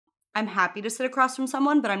I'm happy to sit across from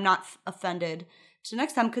someone, but I'm not offended to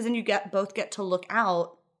next time because then you both get to look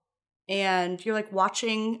out and you're like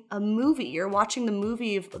watching a movie. You're watching the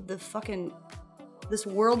movie of the fucking this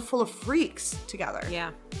world full of freaks together.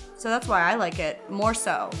 Yeah. So that's why I like it more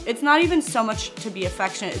so. It's not even so much to be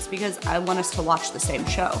affectionate. It's because I want us to watch the same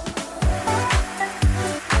show.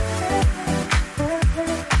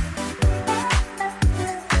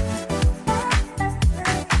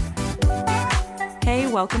 Hey,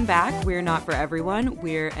 welcome back. We're Not For Everyone.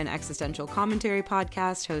 We're an existential commentary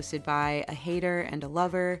podcast hosted by a hater and a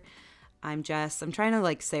lover. I'm Jess. I'm trying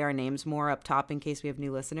to say our names more up top in case we have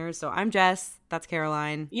new listeners. So I'm Jess. That's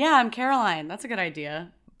Caroline. Yeah, I'm Caroline. That's a good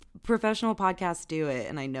idea. Professional podcasts do it,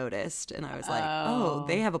 and I noticed, and I was like, oh,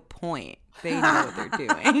 they have a point. They know what they're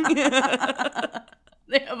doing.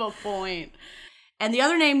 They have a point. And the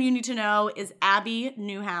other name you need to know is Abby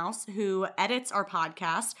Newhouse, who edits our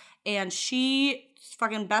podcast, and she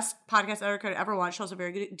fucking best podcast editor could ever want. She's also a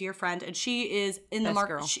very good dear friend, and she is in the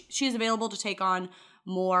market. She is available to take on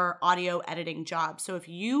more audio editing jobs. So if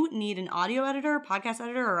you need an audio editor, podcast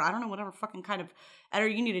editor, or I don't know, whatever fucking kind of editor,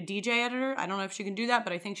 you need a DJ editor. I don't know if she can do that,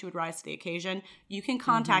 but I think she would rise to the occasion. You can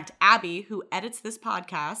contact Abby, who edits this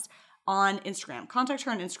podcast, on Instagram. Contact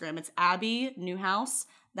her on Instagram. It's Abby Newhouse.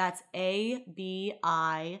 That's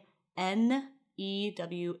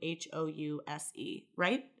ABINEWHOUSE,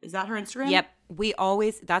 right? Is that her Instagram? Yep.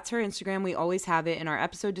 That's her Instagram. We always have it in our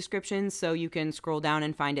episode descriptions, so you can scroll down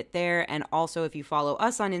and find it there. And also, if you follow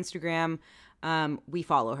us on Instagram, we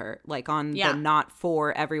follow her, on the Not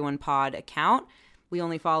For Everyone pod account. We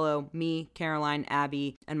only follow me, Caroline,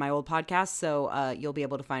 Abby, and my old podcast, so you'll be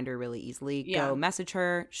able to find her really easily. Yeah. Go message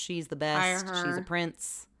her. She's the best. Hire her. She's a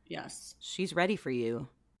prince. Yes. She's ready for you.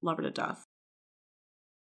 Love her to death.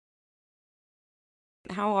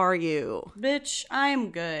 How are you? Bitch, I'm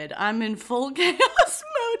good. I'm in full chaos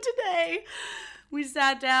mode today. We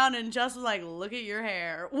sat down and Jess was like, look at your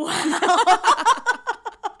hair. Wow.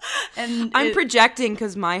 And I'm projecting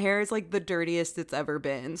because my hair is the dirtiest it's ever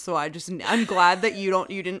been. So I'm glad that you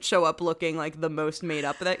didn't show up looking like the most made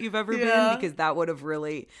up that you've ever been, because that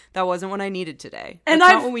wasn't what I needed today. That's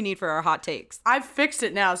not what we need for our hot takes. I've fixed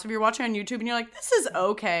it now. So if you're watching on YouTube and you're like, this is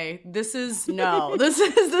okay. This is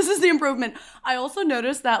the improvement. I also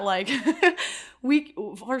noticed that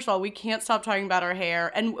first of all, we can't stop talking about our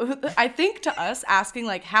hair. And I think to us asking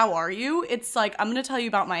how are you? It's I'm going to tell you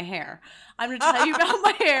about my hair. I'm going to tell you about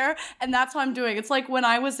my hair. And that's what I'm doing. It's when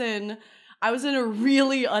I was in a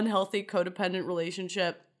really unhealthy codependent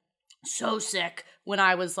relationship. So sick when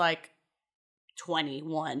I was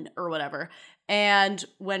 21 or whatever. And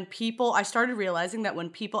I started realizing that when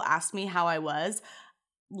people asked me how I was,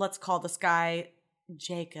 let's call this guy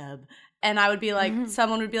Jacob. And I would be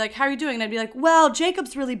someone would be like, how are you doing? And I'd be like, well,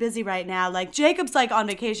 Jacob's really busy right now. Jacob's on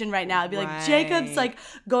vacation right now. I'd be like, Jacob's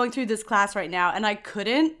going through this class right now. And I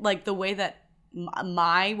couldn't, the way that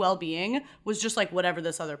my well-being was just whatever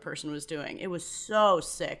this other person was doing. It was so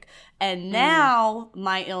sick. And now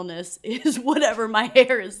my illness is whatever my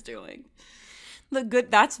hair is doing.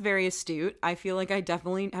 That's very astute. I feel like I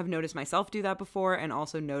definitely have noticed myself do that before, and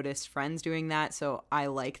also noticed friends doing that. So I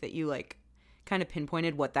like that you kind of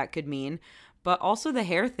pinpointed what that could mean. But also the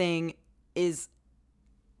hair thing is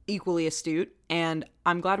equally astute, and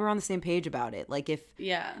I'm glad we're on the same page about it.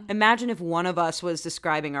 Imagine if one of us was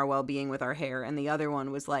describing our well-being with our hair and the other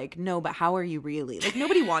one was like, no, but how are you really?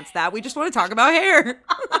 Nobody wants that. We just want to talk about hair.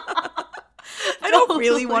 I don't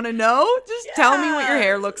really want to know. Just tell me what your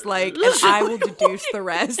hair looks like and I will deduce the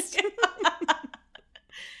rest.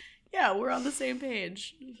 Yeah, we're on the same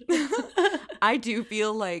page. I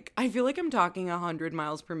feel like I'm talking 100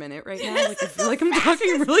 miles per minute right now. I feel like I'm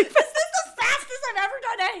talking really fast. This is the fastest I've ever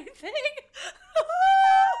done anything.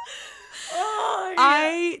 Oh, yeah.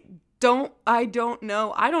 I don't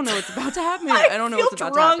know. I don't know what's about to happen. I don't know what's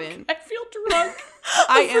about to happen. I feel drunk.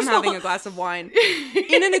 I am having a glass of wine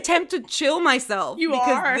in an attempt to chill myself.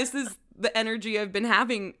 Because this is the energy I've been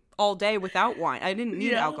having all day without wine. I didn't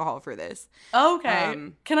need alcohol for this.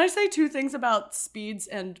 Okay. Can I say two things about speeds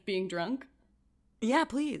and being drunk? Yeah,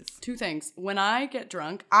 please. Two things. When I get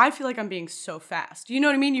drunk, I feel like I'm being so fast. You know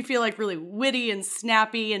what I mean? You feel really witty and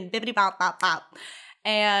snappy and bibbity bop bop bop.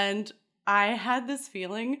 And I always had this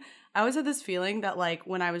feeling that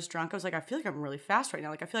when I was drunk, I was I feel like I'm really fast right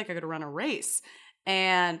now. I feel like I could run a race.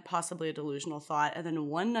 And possibly a delusional thought. And then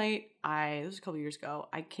one night, this was a couple years ago,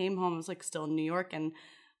 I came home, I was still in New York, and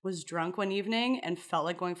was drunk one evening and felt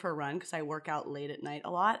like going for a run because I work out late at night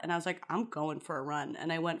a lot. And I was like, I'm going for a run.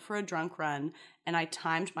 And I went for a drunk run, and I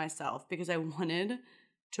timed myself because I wanted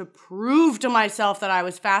to prove to myself that I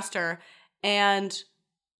was faster. And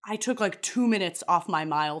I took like 2 minutes off my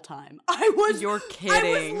mile time. You're kidding.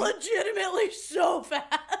 I was legitimately so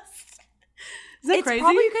fast. Is that it's crazy?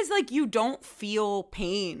 Probably because like you don't feel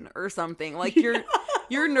pain or something. Like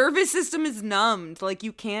your nervous system is numbed. Like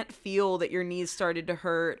you can't feel that your knees started to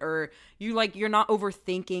hurt, or you're not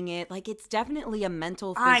overthinking it. Like it's definitely a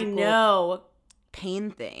mental, physical pain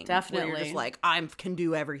thing. Definitely. Where you're just like, I can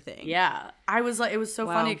do everything. Yeah. I was like, it was so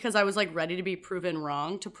funny because I was like ready to be proven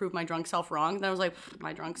wrong, to prove my drunk self wrong. Then I was like,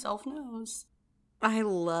 my drunk self knows. I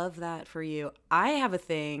love that for you. I have a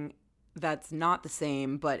thing that's not the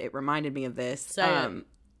same, but it reminded me of this.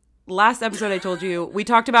 Last episode I told you, we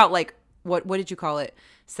talked about like, what did you call it?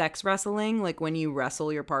 Sex wrestling? Like when you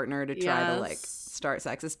wrestle your partner to try to like start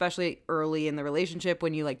sex, especially early in the relationship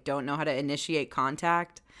when you like don't know how to initiate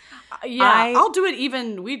contact. I'll do it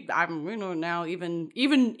even we know now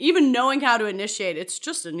even knowing how to initiate, it's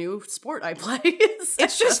just a new sport I play.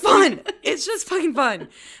 It's just fun. It's just fucking fun.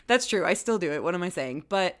 That's true. I still do it. What am I saying?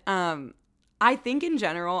 But I think in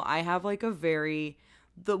general I have like the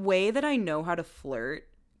way that I know how to flirt,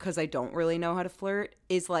 because I don't really know how to flirt,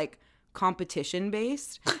 is like competition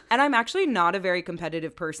based. And I'm actually not a very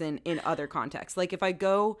competitive person in other contexts. Like if I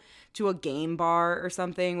go to a game bar or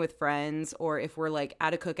something with friends, or if we're like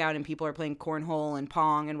at a cookout and people are playing cornhole and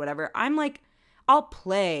pong and whatever, I'm like, I'll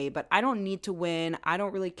play, but I don't need to win. I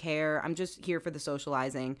don't really care. I'm just here for the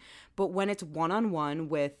socializing. But when it's one-on-one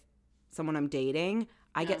with someone I'm dating,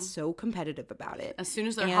 I get so competitive about it. As soon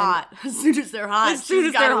as they're hot,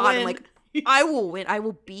 I'm like, I will win. I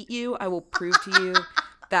will beat you. I will prove to you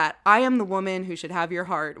that I am the woman who should have your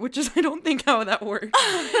heart, which is, I don't think how that works.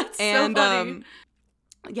 That's so funny.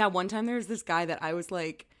 Yeah, one time there was this guy that I was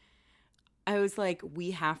like,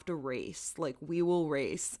 we have to race. Like, we will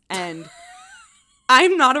race. And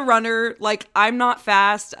I'm not a runner. Like, I'm not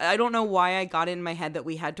fast. I don't know why I got in my head that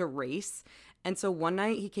we had to race. And so one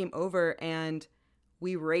night he came over and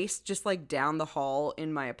we raced just like down the hall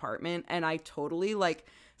in my apartment. And I totally like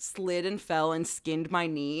slid and fell and skinned my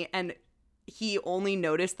knee. And he only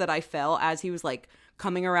noticed that I fell as he was like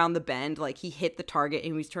coming around the bend. Like he hit the target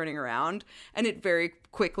and he was turning around, and it very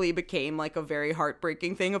quickly became like a very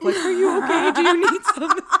heartbreaking thing of like, are you okay? Do you need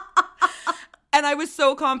something? And I was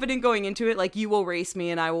so confident going into it, like, you will race me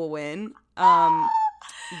and I will win.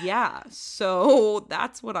 Yeah, so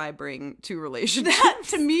that's what I bring to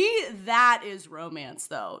relationships. To me, that is romance,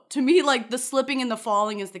 though. To me, like, the slipping and the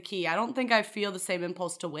falling is the key. I don't think I feel the same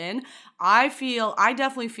impulse to win. I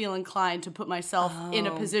definitely feel inclined to put myself in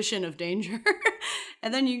a position of danger.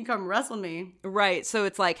 And then you can come wrestle me. Right, so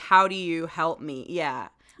it's like, how do you help me? Yeah.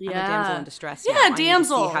 I'm a damsel in distress. Yeah, now.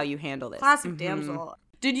 damsel. I need to see how you handle this. Classic damsel.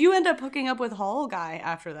 Did you end up hooking up with Hall Guy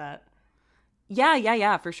after that?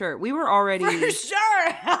 Yeah, for sure. We were already... For sure!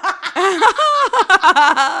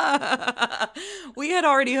 We had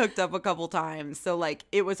already hooked up a couple times, so, like,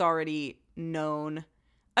 it was already known.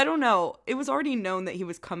 I don't know. It was already known that he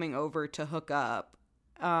was coming over to hook up.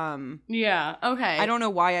 Yeah, okay. I don't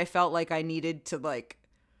know why I felt like I needed to, like,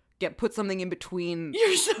 put something in between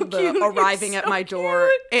arriving at my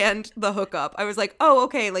door and the hookup. I was like, oh,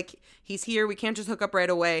 okay, like, he's here. We can't just hook up right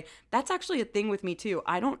away. That's actually a thing with me, too.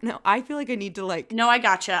 I don't know. I feel like I need to, like... No, I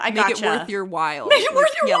gotcha. Make it worth your while. Make it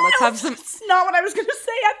worth your while? Let's have some... That's not what I was going to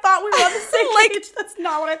say. I thought we were on the same page. That's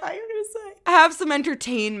not what I thought you were going to say. Have some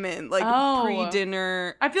entertainment, like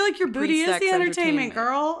pre-dinner. I feel like your booty is the entertainment,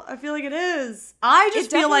 girl. I feel like it is. I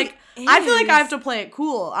feel like I have to play it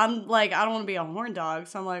cool. I'm like, I don't want to be a horn dog,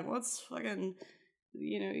 so I'm like, what's fucking, what do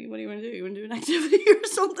you want to do? You want to do an activity or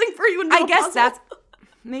something for you? I guess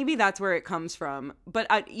maybe that's where it comes from. But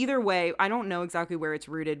either way, I don't know exactly where it's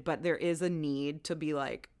rooted, but there is a need to be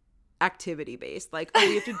like activity based. Like, oh,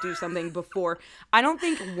 we have to do something before. I don't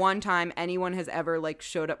think one time anyone has ever like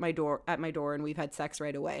showed up at my door and we've had sex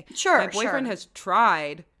right away. Sure. My boyfriend has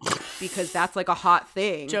tried because that's like a hot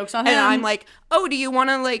thing. Jokes on him. And I'm like, oh, do you want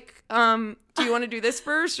to do this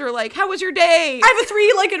first? Or like, how was your day? I have a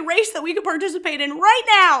 3-legged race that we could participate in right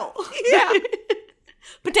now. Yeah.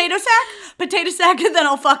 Potato sack, and then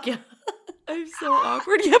I'll fuck you. I'm so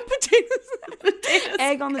awkward. Yeah, potato sack.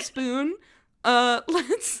 Egg on the spoon.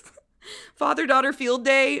 Let's father-daughter field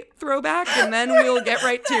day throwback, and then we'll get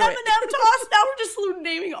right to it. M&M toss. Now we're just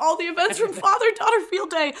naming all the events from father-daughter field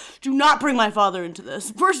day. Do not bring my father into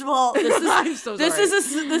this. First of all,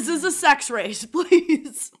 this is a sex race,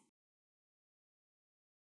 please.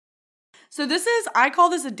 So I call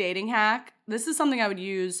this a dating hack. This is something I would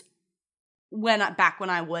use back when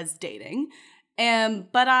I was dating.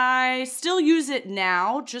 But I still use it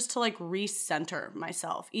now just to like recenter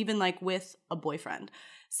myself, even like with a boyfriend.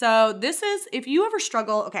 So this is, if you ever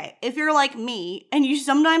struggle, okay, if you're like me and you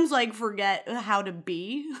sometimes like forget how to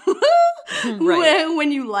be Right.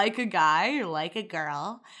 when you like a guy or like a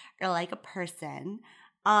girl or like a person,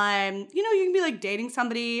 you can be like dating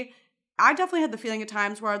somebody. I definitely had the feeling at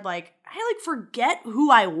times where I forget who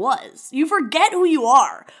I was. You forget who you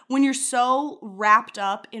are when you're so wrapped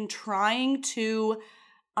up in trying to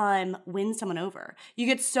win someone over. You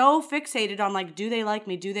get so fixated on like, do they like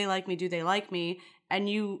me? Do they like me? Do they like me? And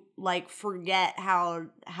you like forget how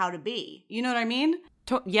to be. You know what I mean?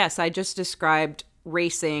 Yes, I just described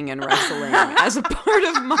racing and wrestling as a part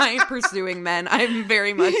of my pursuing men. I'm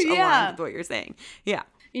very much aligned with what you're saying. Yeah.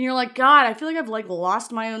 And you're like, God, I feel like I've like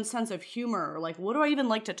lost my own sense of humor. Like, what do I even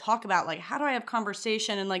like to talk about? Like, how do I have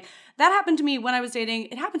conversation? And like, that happened to me when I was dating.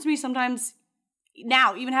 It happens to me sometimes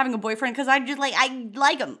now, even having a boyfriend, because I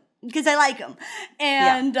like him because I like him.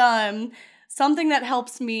 And something that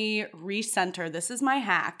helps me recenter. This is my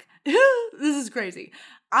hack. This is crazy.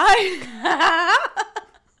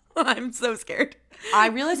 I'm so scared. I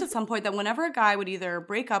realized at some point that whenever a guy would either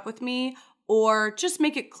break up with me or just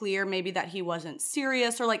make it clear maybe that he wasn't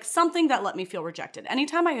serious or like something that let me feel rejected.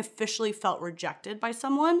 Anytime I officially felt rejected by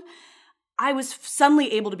someone, I was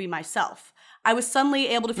suddenly able to be myself. I was suddenly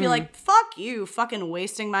able to feel like, fuck you, fucking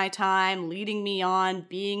wasting my time, leading me on,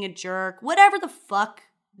 being a jerk, whatever the fuck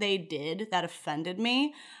they did that offended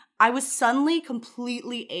me. I was suddenly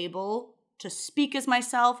completely able to speak as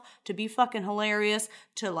myself, to be fucking hilarious,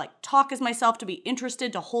 to like talk as myself, to be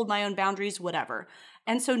interested, to hold my own boundaries, whatever.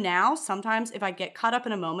 And so now, sometimes if I get caught up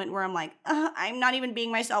in a moment where I'm like, I'm not even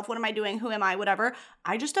being myself, what am I doing, who am I, whatever,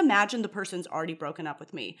 I just imagine the person's already broken up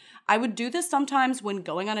with me. I would do this sometimes when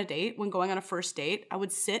going on a date, when going on a first date, I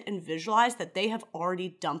would sit and visualize that they have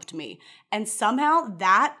already dumped me. And somehow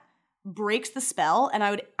that breaks the spell, and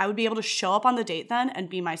I would be able to show up on the date then and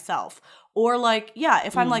be myself. Or like, yeah,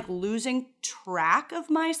 if I'm like losing track of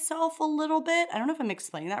myself a little bit, I don't know if I'm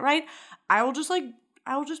explaining that right, I will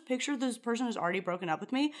just picture this person has already broken up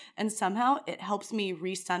with me, and somehow it helps me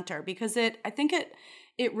recenter because I think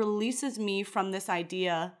it releases me from this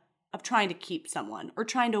idea of trying to keep someone or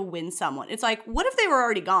trying to win someone. It's like, what if they were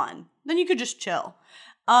already gone? Then you could just chill.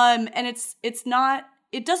 And it's not,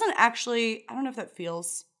 it doesn't actually, I don't know if that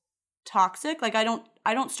feels toxic. Like I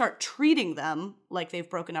don't start treating them like they've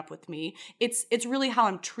broken up with me. It's really how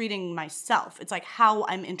I'm treating myself. It's like how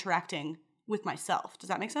I'm interacting with myself. Does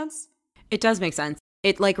that make sense? It does make sense.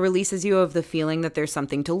 It like releases you of the feeling that there's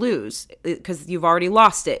something to lose because you've already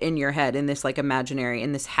lost it in your head in this like imaginary,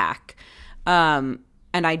 in this hack. And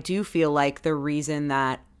I do feel like the reason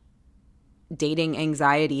that dating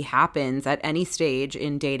anxiety happens at any stage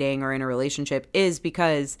in dating or in a relationship is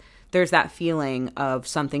because there's that feeling of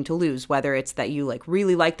something to lose, whether it's that you like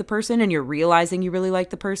really like the person and you're realizing you really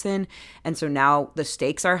like the person. And so now the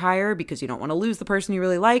stakes are higher because you don't want to lose the person you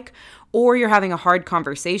really like, or you're having a hard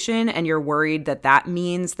conversation and you're worried that that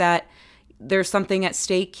means that there's something at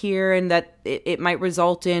stake here and that it might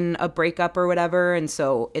result in a breakup or whatever. And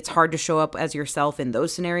so it's hard to show up as yourself in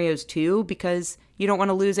those scenarios too, because you don't want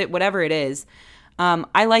to lose it, whatever it is.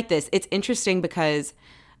 I like this. It's interesting because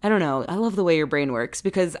I don't know. I love the way your brain works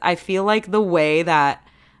because I feel like the way that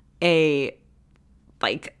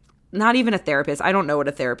not even a therapist, I don't know what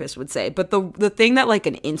a therapist would say, but the thing that like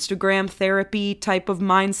an Instagram therapy type of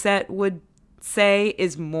mindset would say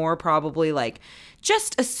is more probably like,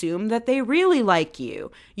 just assume that they really like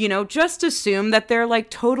you, just assume that they're like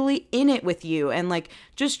totally in it with you and like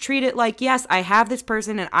just treat it like, yes, I have this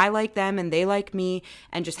person and I like them and they like me,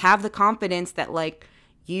 and just have the confidence that like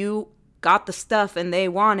you got the stuff and they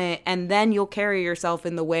want it, and then you'll carry yourself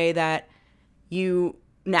in the way that you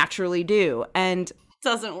naturally do. And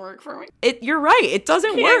doesn't work for me. You're right. It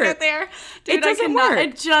doesn't Can't work. Get there. Dude, it doesn't work.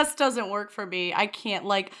 It just doesn't work for me. I can't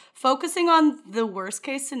like focusing on the worst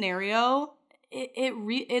case scenario.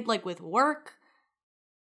 It like with work,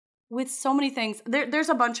 with so many things. There's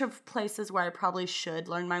a bunch of places where I probably should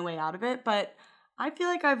learn my way out of it, but I feel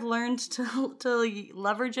like I've learned to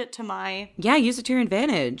leverage it to use it to your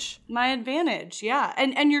advantage. My advantage, yeah.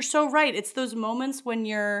 And you're so right. It's those moments when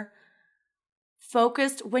you're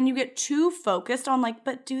focused, when you get too focused on like,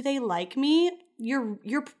 but do they like me? You're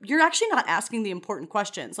actually not asking the important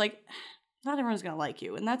questions. Like, not everyone's gonna like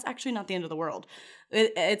you, and that's actually not the end of the world.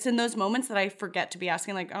 It's in those moments that I forget to be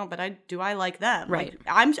asking like, oh, but do I like them? Right.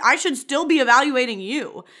 Like, I should still be evaluating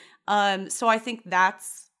you. So I think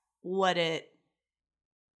that's what it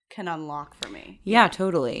can unlock for me. Yeah,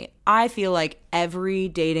 totally. I feel like every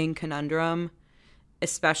dating conundrum,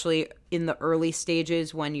 especially in the early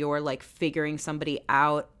stages when you're like figuring somebody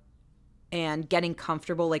out and getting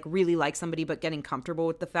comfortable, like really like somebody, but getting comfortable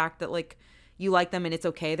with the fact that like you like them and it's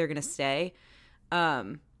okay, they're gonna stay.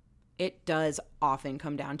 It does often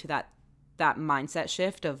come down to that mindset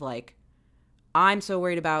shift of like, I'm so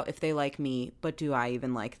worried about if they like me, but do I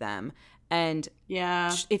even like them? And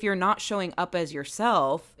if you're not showing up as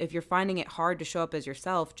yourself, if you're finding it hard to show up as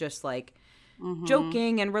yourself, just like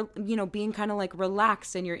joking and being kind of like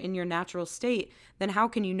relaxed and you're in your natural state, then how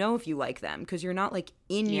can you know if you like them? Because you're not like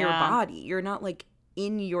in your body, you're not like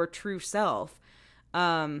in your true self.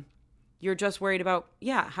 You're just worried about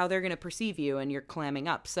how they're gonna perceive you, and you're clamming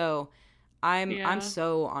up. So I'm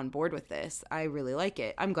so on board with this. I really like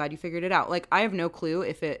it. I'm glad you figured it out. Like, I have no clue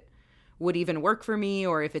if it would even work for me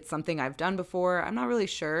or if it's something I've done before. I'm not really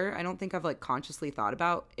sure. I don't think I've like consciously thought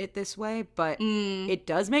about it this way, but it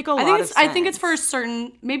does make a lot of sense. I think it's for a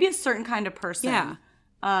certain kind of person.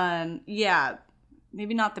 Yeah.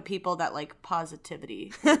 Maybe not the people that like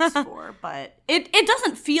positivity is for, but it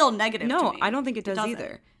doesn't feel negative to me. No, I don't think it does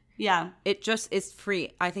either. Yeah. It just is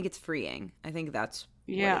free. I think it's freeing. I think that's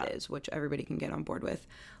what it is, which everybody can get on board with.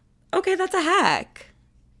 Okay, that's a hack.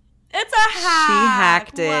 It's a hack. She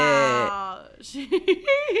hacked it. Wow.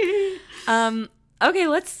 Okay,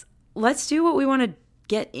 let's do what we want to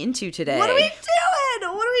get into today. What are we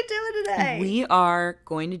doing today? We are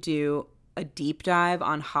going to do a deep dive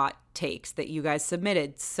on hot takes that you guys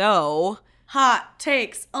submitted. So, hot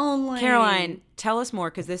takes only. Caroline, tell us more,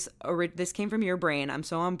 because this came from your brain. I'm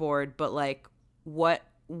so on board, but like, what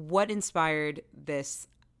inspired this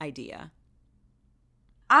idea?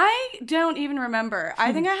 I don't even remember.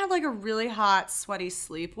 I think I had like a really hot, sweaty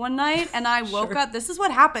sleep one night, and I woke up. This is what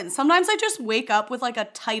happens. Sometimes I just wake up with like a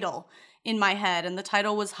title in my head, and the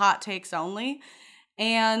title was Hot Takes Only.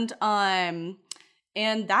 And that's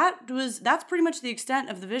pretty much the extent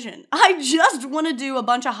of the vision. I just want to do a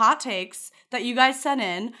bunch of hot takes that you guys sent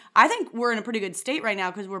in. I think we're in a pretty good state right now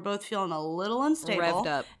because we're both feeling a little unstable. Revved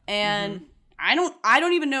up. And I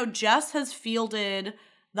don't even know. Jess has fielded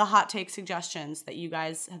the hot take suggestions that you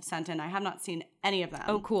guys have sent in. I have not seen any of them.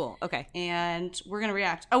 Oh, cool. Okay. And we're going to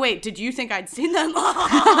react. Oh, wait. Did you think I'd seen them?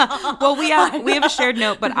 Well, we have a shared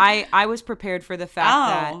note, but I was prepared for the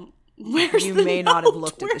fact that you may not have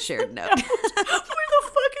looked at the shared note. Where the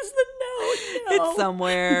fuck is the note? No. It's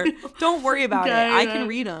somewhere. Don't worry about it. I can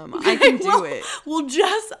read them. I can do it. Well,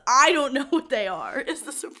 Jess, I don't know what they are. Is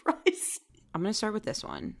the surprise. I'm going to start with this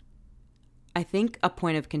one. I think a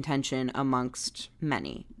point of contention amongst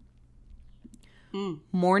many.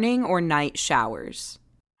 Morning or night showers?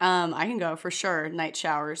 I can go for sure. Night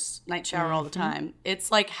showers. Night shower all the time.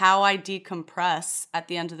 It's like how I decompress at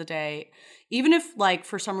the end of the day. Even if like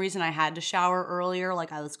for some reason I had to shower earlier,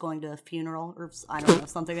 like I was going to a funeral or I don't know,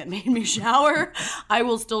 something that made me shower, I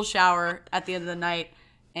will still shower at the end of the night.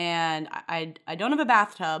 And I don't have a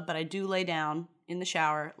bathtub, but I do lay down in the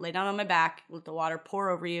shower, lay down on my back, let the water pour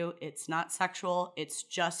over you. It's not sexual. It's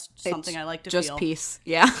just something I like to feel. Just peace.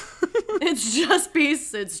 Yeah. It's just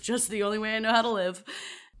peace. It's just the only way I know how to live.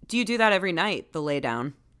 Do you do that every night, the lay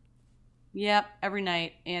down? Yep, every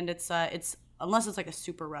night. And it's unless it's like a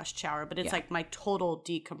super rushed shower, but it's like my total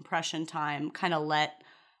decompression time kind of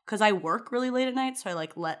because I work really late at night, so I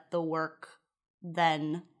like let the work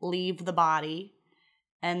then leave the body.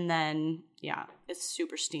 And then, it's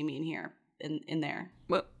super steamy in here. In there.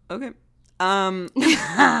 Well, okay.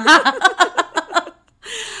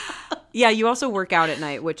 Yeah, you also work out at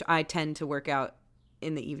night, which I tend to work out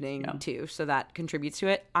in the evening too, so that contributes to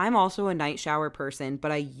it. I'm also a night shower person,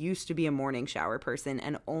 but I used to be a morning shower person,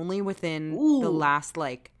 and only within the last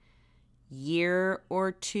like year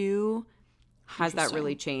or two has that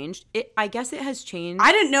really changed. I guess it has changed.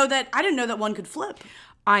 I didn't know that one could flip.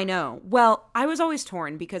 I know. Well, I was always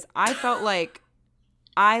torn because I felt like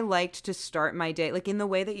I liked to start my day, like in the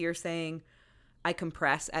way that you're saying I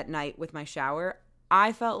compress at night with my shower.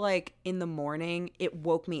 I felt like in the morning it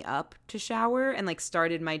woke me up to shower and like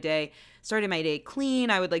started my day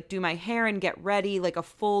clean. I would like do my hair and get ready, like a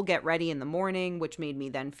full get ready in the morning, which made me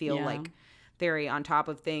then feel like very on top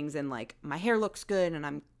of things, and like my hair looks good and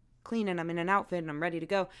I'm clean and I'm in an outfit and I'm ready to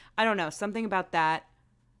go. I don't know, something about that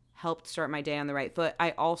helped start my day on the right foot.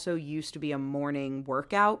 I also used to be a morning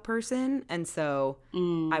workout person, and so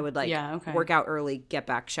I would work out early, get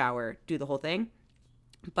back, shower, do the whole thing.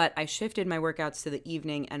 But I shifted my workouts to the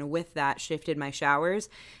evening, and with that shifted my showers,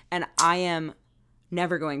 and I am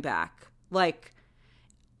never going back. Like,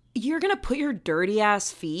 you're going to put your dirty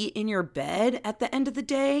ass feet in your bed at the end of the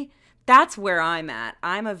day? That's where I'm at.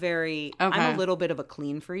 I'm a little bit of a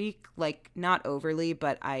clean freak, like not overly,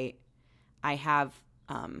 but I have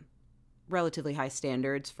relatively high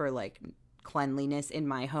standards for like cleanliness in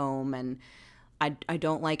my home, and I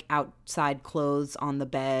don't like outside clothes on the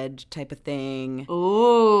bed type of thing.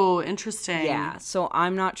 Oh, interesting. Yeah, so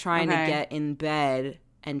I'm not trying to get in bed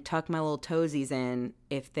and tuck my little toesies in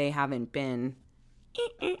if they haven't been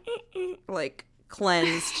like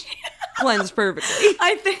cleansed perfectly.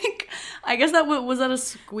 I guess that was that a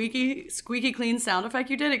squeaky clean sound effect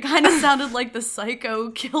you did? It kind of sounded like the psycho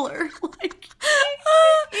killer. Like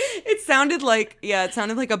it sounded like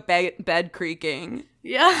a bed creaking.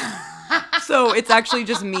 Yeah. So it's actually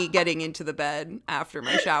just me getting into the bed after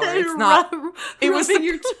my shower. It's not. It was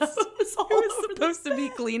your toes. It was supposed to be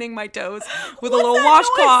cleaning my toes with a little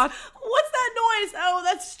washcloth. What's that noise? Oh,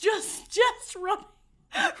 that's just rubbing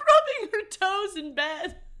her toes in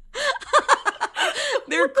bed.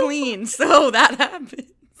 They're clean, so that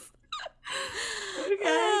happens.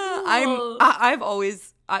 Okay, cool. I've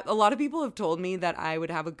always. A lot of people have told me that I would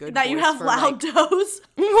have a good voice. That you have loud toes?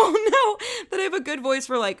 Well, no, that I have a good voice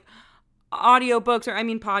for like audiobooks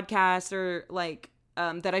podcasts or like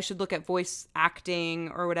that I should look at voice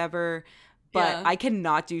acting or whatever. But I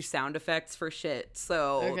cannot do sound effects for shit.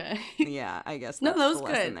 So yeah, I guess that's that was the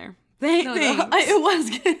good. lesson there. It was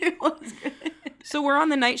good. It was good. So we're on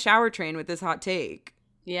the night shower train with this hot take.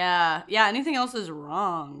 Yeah. Yeah, anything else is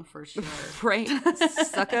wrong for sure. Right.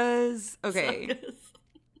 Suckers. Okay. Suckers.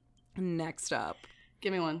 Next up.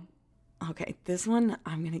 Give me one. Okay, this one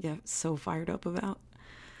I'm going to get so fired up about.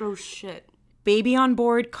 Oh, shit. Baby on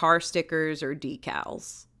board, car stickers, or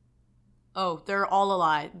decals. Oh, they're all a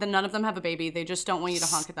lie. None of them have a baby. They just don't want you to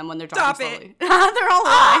honk at them when they're Stop driving slowly. It. They're all a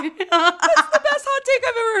lie. That's the best hot take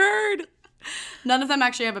I've ever heard. None of them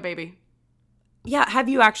actually have a baby. Yeah, have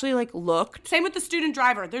you actually like looked? Same with the student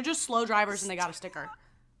driver. They're just slow drivers and they got a sticker.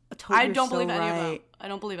 I don't believe any of them. I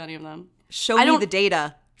don't believe any of them. Show me the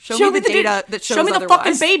data. Show me the data that shows otherwise. Show me the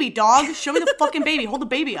fucking baby, dog. Show me the fucking baby. Hold the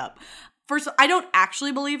baby up. First, I don't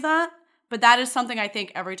actually believe that, but that is something I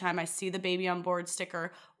think every time I see the baby on board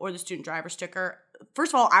sticker or the student driver sticker.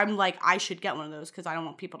 First of all, I'm like, I should get one of those because I don't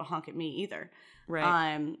want people to honk at me either.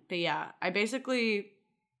 Right. But yeah, I guess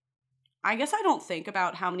I don't think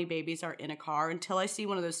about how many babies are in a car until I see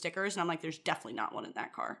one of those stickers, and I'm like, there's definitely not one in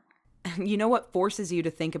that car. You know what forces you to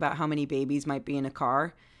think about how many babies might be in a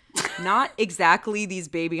car? Not exactly these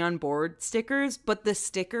baby on board stickers, but the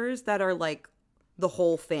stickers that are like the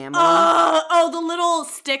whole family. The little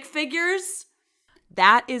stick figures?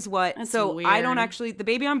 That is what. That's so weird. I don't actually, the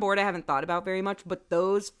baby on board I haven't thought about very much, but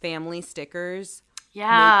those family stickers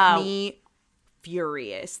make me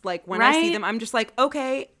furious. Like when I see them, I'm just like,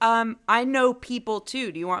 okay, I know people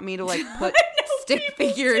too. Do you want me to like put stick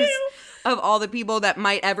figures of all the people that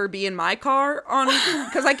might ever be in my car on?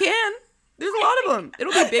 Because I can. There's a lot of them.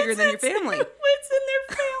 It'll be bigger than your family. It's in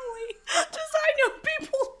their family. Just I know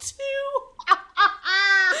people too.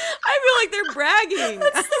 I feel like they're bragging.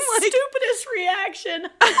 That's the stupidest reaction.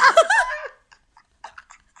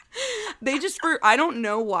 I don't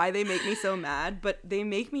know why they make me so mad, but they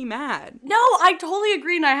make me mad. No, I totally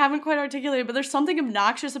agree, and I haven't quite articulated, but there's something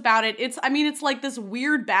obnoxious about it. It's like this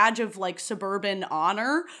weird badge of, like, suburban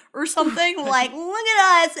honor or something. Like, look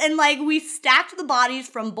at us, and, like, we stacked the bodies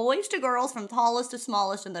from boys to girls, from tallest to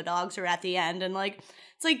smallest, and the dogs are at the end, and, like,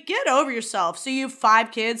 it's like, get over yourself. So you have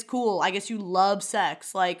 5 kids? Cool. I guess you love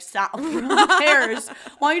sex. Like, stop. Who cares?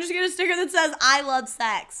 Why don't you just get a sticker that says, I love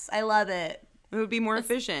sex. I love it. It would be more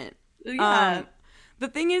efficient. Yeah. The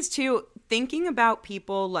thing is, too, thinking about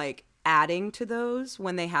people, like, adding to those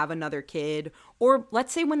when they have another kid, or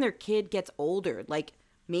let's say when their kid gets older, like,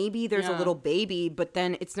 maybe there's a little baby, but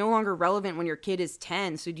then it's no longer relevant when your kid is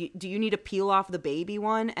 10. So do you need to peel off the baby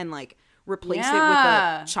one and, like, replace it with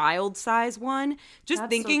a child size one? Just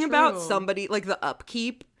thinking about somebody, like, the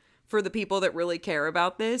upkeep for the people that really care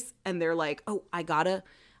about this, and they're like, oh,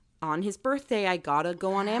 on his birthday, I gotta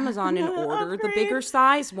go on Amazon and order the bigger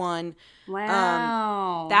size one.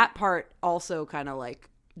 Wow. That part also kind of like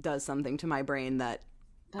does something to my brain that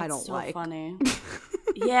I don't like. That's so funny.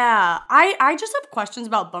 Yeah. I just have questions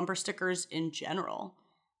about bumper stickers in general.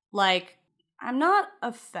 Like, I'm not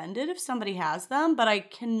offended if somebody has them, but I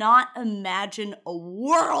cannot imagine a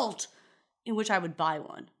world in which I would buy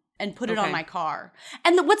one and put it on my car.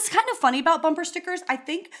 And what's kind of funny about bumper stickers, I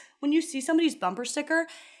think when you see somebody's bumper sticker,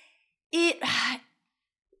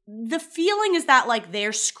 the feeling is that, like,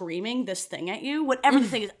 they're screaming this thing at you. Whatever the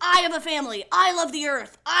thing is, I have a family, I love the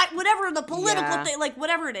earth, whatever the political thing, like,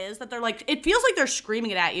 whatever it is that they're like, it feels like they're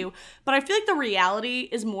screaming it at you. But I feel like the reality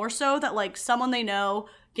is more so that, like, someone they know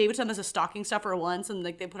gave it to them as a stocking stuffer once, and,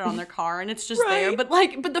 like, they put it on their car, and it's just there. But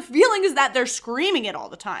the feeling is that they're screaming it all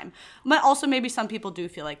the time. But also maybe some people do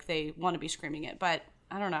feel like they want to be screaming it, but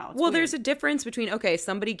I don't know. Well, there's a difference between, okay,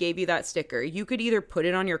 somebody gave you that sticker. You could either put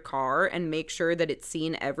it on your car and make sure that it's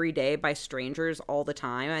seen every day by strangers all the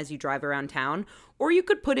time as you drive around town, or you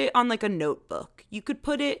could put it on like a notebook. You could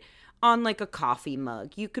put it on like a coffee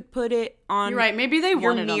mug. You could put it on You're right. Maybe they your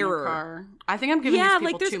want it mirror. On their car. I think I'm giving these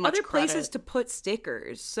people there's too much other credit. places to put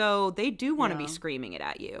stickers, so they do want to be screaming it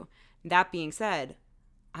at you. That being said,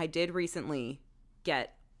 I did recently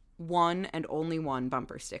get one and only one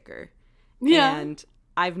bumper sticker. Yeah. And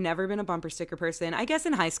I've never been a bumper sticker person. I guess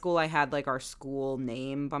in high school I had like our school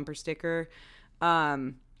name bumper sticker.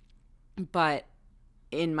 But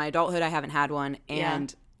in my adulthood I haven't had one.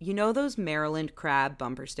 And you know those Maryland crab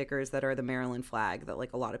bumper stickers that are the Maryland flag that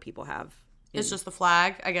like a lot of people have? It's just the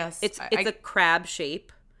flag, I guess. It's a crab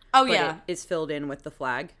shape. Oh, but yeah. It is filled in with the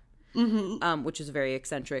flag, which is a very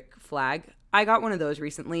eccentric flag. I got one of those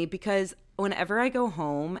recently because whenever I go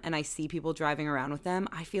home and I see people driving around with them,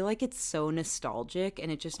 I feel like it's so nostalgic,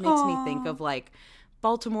 and it just makes me think of like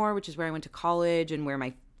Baltimore, which is where I went to college and where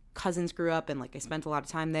my cousins grew up, and like I spent a lot of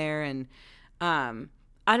time there. And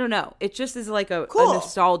I don't know, it just is like a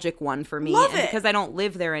nostalgic one for me. Love and it. Because I don't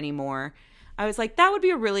live there anymore, I was like, that would be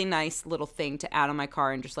a really nice little thing to add on my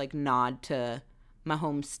car and just like nod to my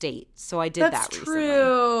home state. So I did that recently.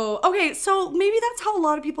 True. Okay, so maybe that's how a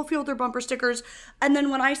lot of people feel with their bumper stickers. And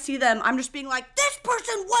then when I see them, I'm just being like, this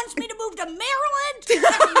person wants me to move to Maryland?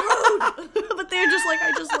 That's rude. But they're just like,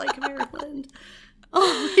 I just like Maryland.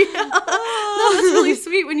 Oh, yeah. No, that's really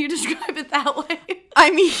sweet when you describe it that way.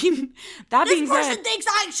 I mean, that being said, this person thinks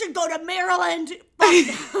I should go to Maryland.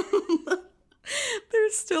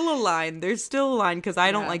 there's still a line. There's still a line because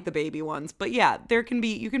I don't like the baby ones. But yeah,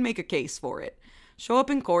 you can make a case for it. Show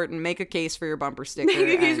up in court and make a case for your bumper sticker. Make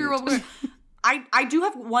a case for your bumper sticker. I do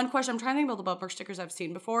have one question. I'm trying to think about the bumper stickers I've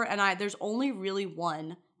seen before, and there's only really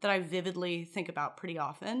one that I vividly think about pretty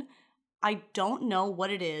often. I don't know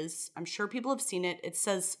what it is. I'm sure people have seen it. It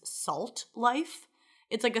says Salt Life.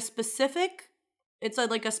 It's like a specific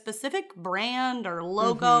brand or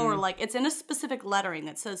logo, or like it's in a specific lettering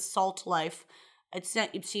that says Salt Life. It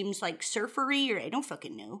seems like surfery, or I don't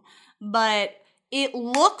fucking know. But it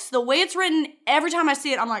looks, the way it's written, every time I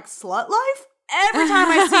see it, I'm like, Slut Life? Every time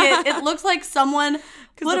I see it, it looks like someone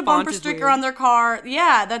put a bumper sticker on their car,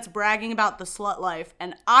 that's bragging about the slut life.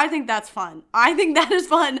 And I think that's fun. I think that is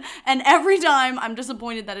fun. And every time, I'm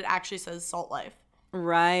disappointed that it actually says Salt Life.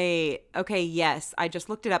 Right. Okay, yes. I just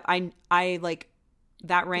looked it up. I like,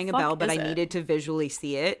 that rang a bell, but I needed to visually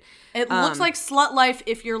see it. It looks like Slut Life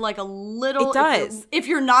if you're like a little... It does. If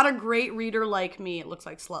you're not a great reader like me, it looks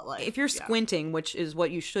like Slut Life. If you're squinting, which is what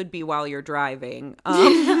you should be while you're driving,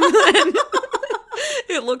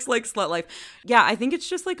 it looks like Slut Life. Yeah, I think it's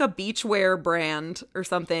just like a beachwear brand or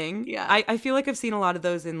something. Yeah. I feel like I've seen a lot of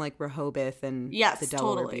those in like Rehoboth and the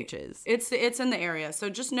Delaware beaches. It's in the area. So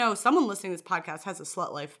just know someone listening to this podcast has a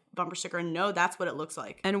Slut Life bumper sticker, and know that's what it looks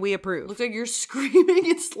like. And we approve. It looks like you're screaming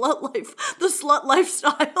in Slut Life, the slut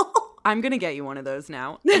lifestyle. I'm going to get you one of those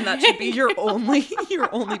now. And that should be your only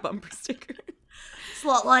bumper sticker.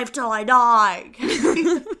 Slut Life till I die.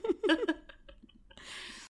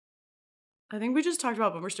 I think we just talked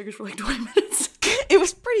about bumper stickers for like 20 minutes. It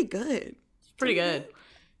was pretty good. It's pretty good.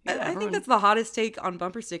 Yeah, I think that's the hottest take on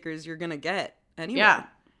bumper stickers you're going to get anyway. Yeah.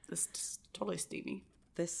 This is totally steamy.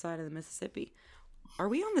 This side of the Mississippi. Are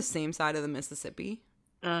we on the same side of the Mississippi?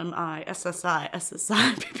 SSI,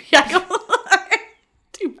 baby.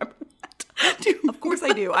 Do you remember that? Of course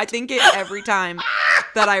I do. I think it every time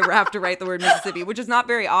that I have to write the word Mississippi, which is not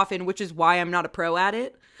very often, which is why I'm not a pro at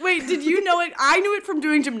it. Wait, did you know it? I knew it from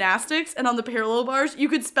doing gymnastics, and on the parallel bars, you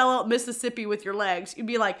could spell out Mississippi with your legs. You'd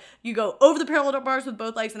be like, you go over the parallel bars with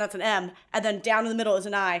both legs, and that's an M, and then down in the middle is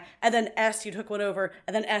an I, and then S, you'd hook one over,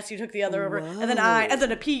 and then S, you'd hook the other over, and then I, and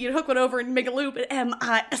then a P, you'd hook one over and make a loop, and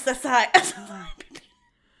M-I-S-S-I, S-S-I.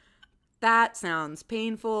 That sounds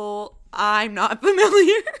painful. I'm not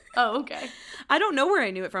familiar. Oh, okay. I don't know where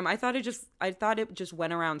I knew it from. I thought it just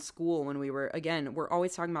went around school when we're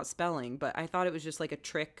always talking about spelling, but I thought it was just like a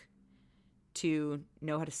trick to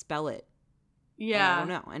know how to spell it. Yeah.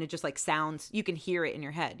 And I don't know. And it just like sounds, you can hear it in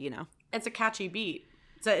your head, you know? It's a catchy beat.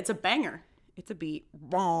 It's a banger. It's a beat.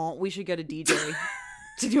 We should get a DJ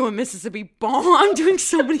to do a Mississippi bong. I'm doing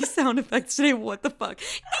so many sound effects today. What the fuck?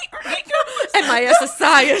 And my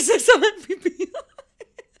SSI.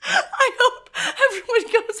 I hope everyone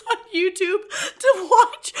goes on YouTube to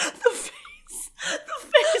watch the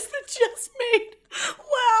face that just made.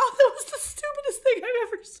 Wow, that was the stupidest thing I've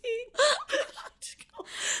ever seen.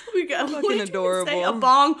 We got fucking adorable. Say a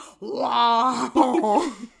bong.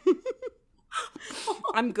 Wow.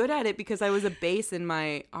 I'm good at it because I was a bass in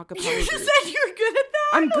my acapella You group. said you were good at that?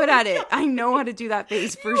 I'm good at it. I know how to do that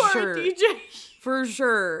face for sure. You're a DJ. For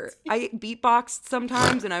sure. I beatboxed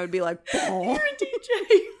sometimes and I would be like, oh. You're a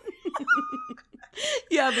DJ.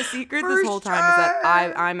 Yeah, the secret For this whole time is that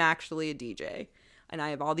sure. I'm actually a DJ. And I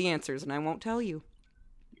have all the answers and I won't tell you.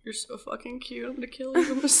 You're so fucking cute. I'm gonna kill you.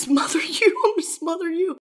 I'm gonna smother you. I'm gonna smother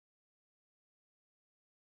you.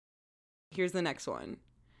 Here's the next one.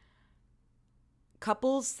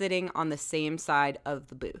 Couples sitting on the same side of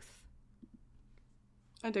the booth.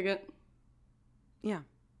 I dig it. Yeah.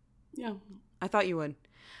 Yeah. I thought you would.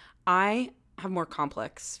 I have more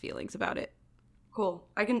complex feelings about it. Cool.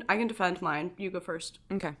 I can defend mine. You go first.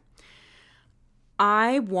 Okay.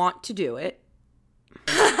 I want to do it.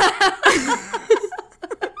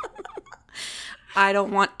 I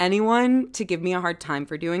don't want anyone to give me a hard time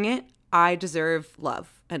for doing it. I deserve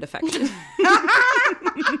love and affection.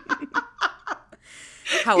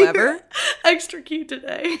 However, You're extra cute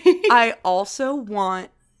today. I also want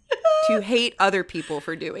to hate other people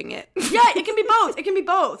for doing it. Yeah, it can be both. It can be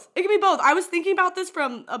both. It can be both. I was thinking about this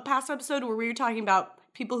from a past episode where we were talking about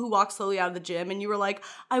people who walk slowly out of the gym, and you were like,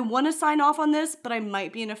 I want to sign off on this, but I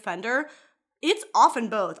might be an offender. It's often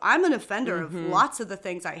both. I'm an offender of lots of the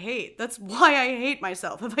things I hate. That's why I hate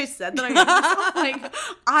myself. Have I said that I hate myself? Like,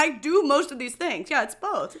 I do most of these things. Yeah, it's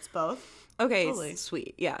both. It's both. Okay, Totally.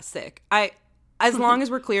 sweet. Yeah, sick. As long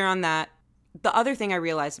as we're clear on that. The other thing I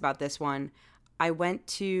realized about this one, I went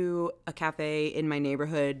to a cafe in my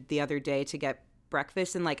neighborhood the other day to get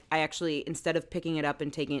breakfast, and like I actually, instead of picking it up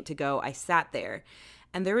and taking it to go, I sat there.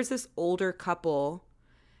 And there was this older couple.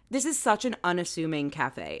 This is such an unassuming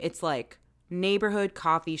cafe. It's like neighborhood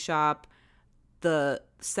coffee shop. The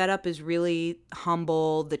setup is really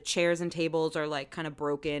humble. The chairs and tables are like kind of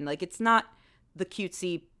broken. Like it's not the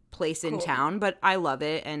cutesy place in town, but I love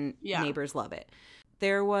it and neighbors love it.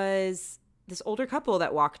 There was this older couple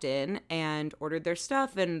that walked in and ordered their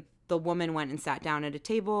stuff, and the woman went and sat down at a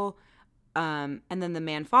table, and then the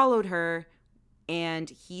man followed her, and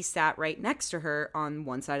he sat right next to her on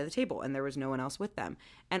one side of the table, and there was no one else with them.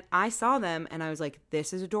 And I saw them, and I was like,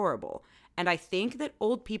 this is adorable. And I think that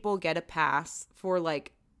old people get a pass for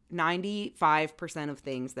like 95% of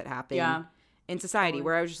things that happen in society,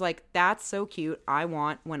 where I was just like, that's so cute. I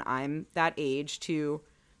want, when I'm that age, to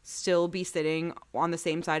still be sitting on the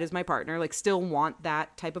same side as my partner, like still want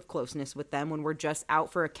that type of closeness with them when we're just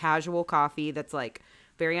out for a casual coffee that's like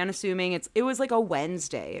very unassuming. It was like a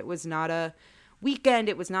Wednesday. It was not a weekend.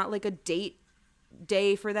 It was not like a date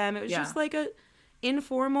day for them. It was just like a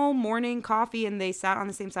informal morning coffee, and they sat on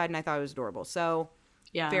the same side, and I thought it was adorable. So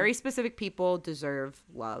very specific people deserve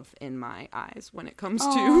love in my eyes when it comes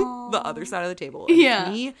to the other side of the table.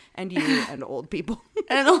 And me and you and old people.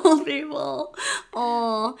 And old people.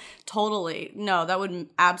 Oh, totally. No, that would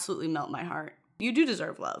absolutely melt my heart. You do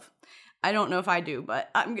deserve love. I don't know if I do,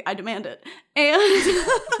 but I demand it. And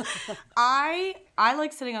I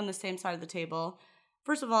like sitting on the same side of the table.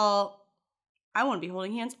 First of all, I want to be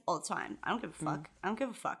holding hands all the time. I don't give a fuck. I don't give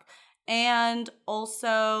a fuck. And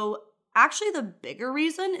also, actually, the bigger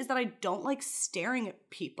reason is that I don't like staring at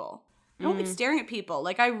people. I don't like staring at people.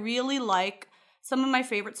 Like, I really like, some of my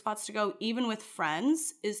favorite spots to go, even with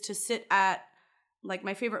friends, is to sit at, like,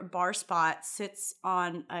 my favorite bar spot sits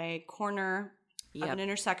on a corner of an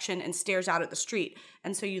intersection and stares out at the street.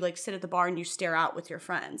 And so you, like, sit at the bar and you stare out with your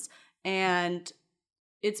friends. And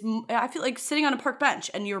I feel like sitting on a park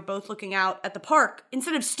bench and you're both looking out at the park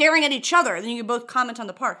instead of staring at each other. Then you can both comment on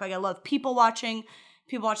the park. Like, I love people watching.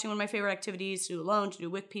 People watching, one of my favorite activities to do alone, to do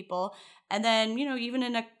with people. And then, you know, even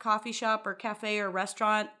in a coffee shop or cafe or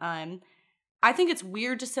restaurant, I think it's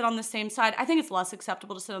weird to sit on the same side. I think it's less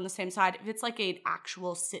acceptable to sit on the same side if it's like an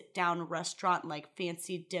actual sit-down restaurant, like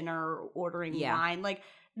fancy dinner or ordering wine. Like,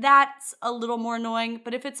 that's a little more annoying.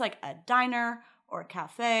 But if it's like a diner or a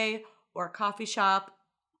cafe or a coffee shop,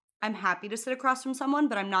 I'm happy to sit across from someone,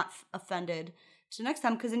 but I'm not offended to next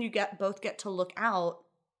time, because then you both get to look out.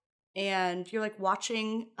 And you're like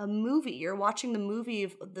watching a movie. You're watching the movie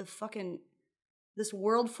of this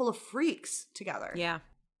world full of freaks together. Yeah.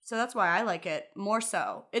 So that's why I like it more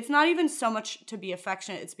so. It's not even so much to be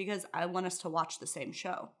affectionate. It's because I want us to watch the same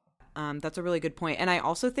show. That's a really good point. And I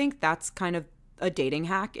also think that's kind of a dating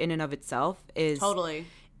hack in and of itself. Is totally.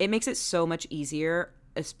 It makes it so much easier,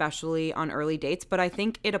 especially on early dates. But I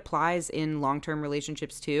think it applies in long-term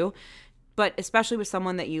relationships too. But especially with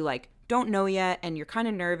someone that you like don't know yet, and you're kind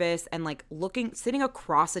of nervous, and like sitting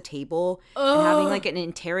across a table and having like an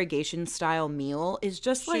interrogation style meal is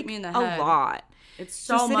just like a lot. It's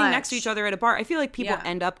so sitting much. next to each other at a bar. I feel like people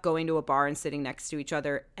end up going to a bar and sitting next to each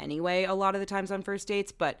other anyway a lot of the times on first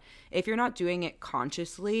dates. But if you're not doing it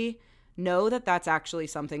consciously, know that that's actually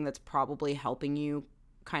something that's probably helping you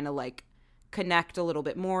kind of like connect a little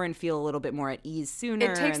bit more and feel a little bit more at ease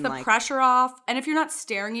sooner. It takes the pressure off. And if you're not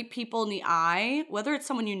staring at people in the eye, whether it's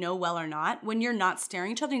someone you know well or not, when you're not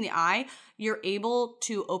staring each other in the eye, you're able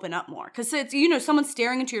to open up more. Because it's, you know, someone's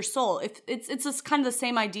staring into your soul. If it's just kind of the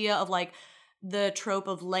same idea of like the trope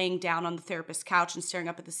of laying down on the therapist's couch and staring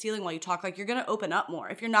up at the ceiling while you talk. Like, you're going to open up more.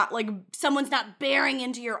 If you're not like, someone's not bearing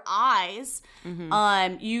into your eyes,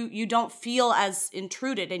 you don't feel as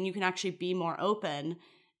intruded and you can actually be more open.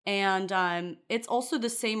 And it's also the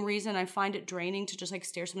same reason I find it draining to just like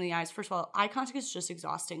stare someone in the eyes. First of all, eye contact is just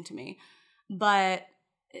exhausting to me. But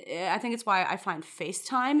I think it's why I find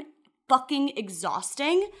FaceTime fucking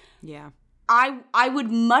exhausting. Yeah. I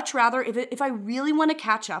would much rather, if I really want to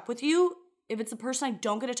catch up with you, if it's a person I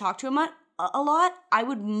don't get to talk to a lot, I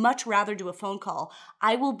would much rather do a phone call.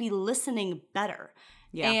 I will be listening better.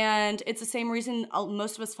 Yeah. And it's the same reason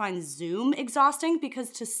most of us find Zoom exhausting, because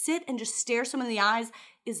to sit and just stare someone in the eyes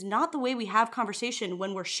is not the way we have conversation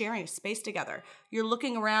when we're sharing a space together. You're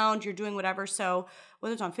looking around, you're doing whatever. So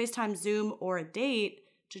whether it's on FaceTime, Zoom, or a date,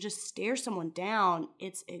 to just stare someone down,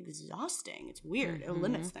 it's exhausting. It's weird. It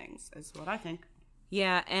limits things, is what I think.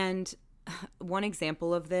 Yeah, and one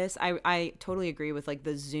example of this, I totally agree with like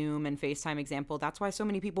the Zoom and FaceTime example. That's why so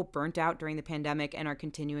many people burnt out during the pandemic and are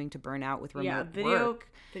continuing to burn out with remote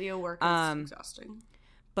work. Video work is exhausting.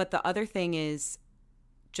 But the other thing is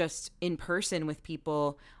just in person with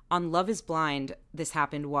people. On Love is Blind, this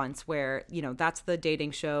happened once where, you know, that's the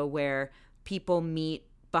dating show where people meet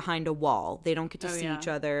behind a wall. They don't get to see each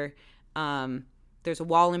other. There's a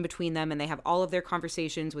wall in between them, and they have all of their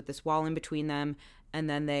conversations with this wall in between them. And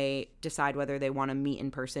then they decide whether they want to meet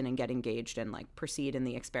in person and get engaged and like proceed in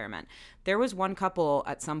the experiment. There was one couple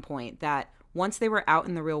at some point that once they were out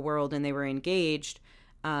in the real world and they were engaged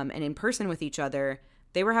and in person with each other,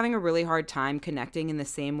 they were having a really hard time connecting in the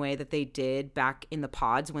same way that they did back in the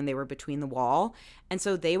pods when they were between the wall. And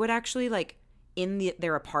so they would actually like in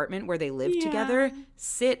their apartment where they lived together,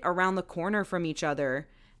 sit around the corner from each other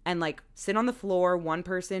and like sit on the floor. One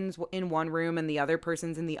person's in one room and the other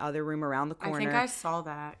person's in the other room around the corner. I think I saw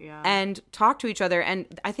that, yeah. And talk to each other.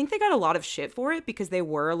 And I think they got a lot of shit for it because they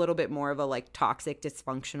were a little bit more of a like toxic,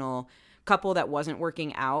 dysfunctional couple that wasn't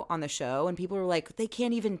working out on the show. And people were like, they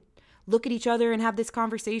can't even look at each other and have this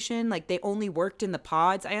conversation. Like, they only worked in the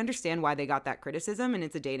pods. I understand why they got that criticism, and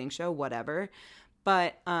it's a dating show, whatever.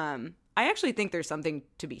 But I actually think there's something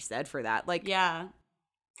to be said for that. Like, yeah.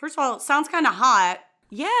 First of all, it sounds kind of hot.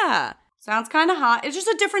 Yeah. Sounds kind of hot. It's just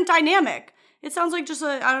a different dynamic. It sounds like just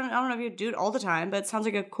I don't know if you do it all the time, but it sounds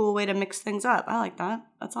like a cool way to mix things up. I like that.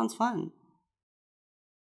 That sounds fun.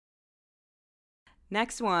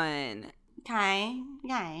 Next one. Okay.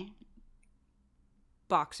 Yay.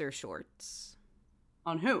 Boxer shorts.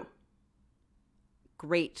 On who?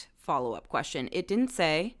 Great follow-up question. It didn't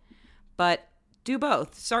say, but do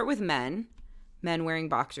both. Start with men. Men wearing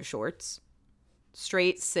boxer shorts.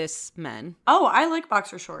 Straight cis men. Oh, I like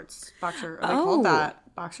boxer shorts. Are they called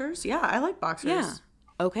that? Boxers? Yeah, I like boxers. Yeah.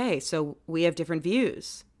 Okay, so we have different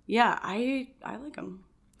views. Yeah, I like them.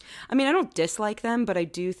 I mean, I don't dislike them, but I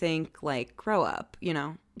do think, like, grow up, you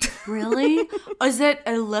know? Really? Is it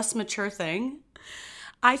a less mature thing?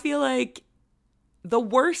 I feel like the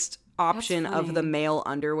worst option of the male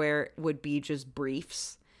underwear would be just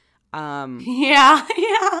briefs. Yeah.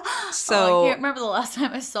 So I can't remember the last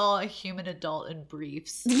time I saw a human adult in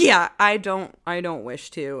briefs. Yeah, I don't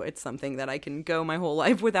wish to. It's something that I can go my whole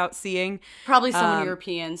life without seeing. Probably someone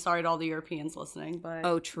European. Sorry to all the Europeans listening, but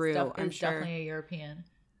oh, true. I'm sure definitely a European.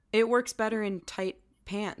 It works better in tight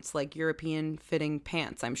pants, like European fitting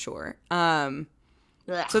pants, I'm sure.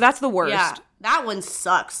 So that's the worst. Yeah, that one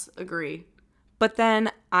sucks. Agree. But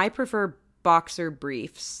then I prefer boxer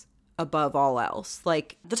briefs above all else.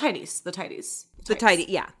 Like the tighties.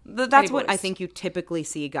 Yeah. That's what boys. I think you typically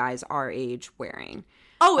see guys our age wearing.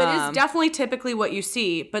 Oh, it is definitely typically what you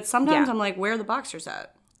see, but sometimes I'm like, where are the boxers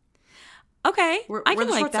at? Okay, I can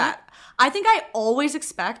like that. At? I think I always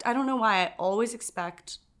expect, I don't know why, I always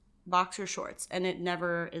expect boxer shorts, and it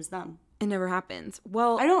never is them. It never happens.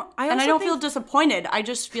 Well, I don't feel disappointed. I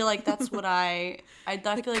just feel like that's what I feel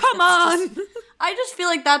like. Come on! I just feel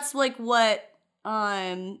like that's like what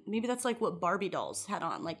maybe that's like what Barbie dolls had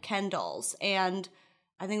on, like Ken dolls, and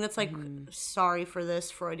I think that's like sorry for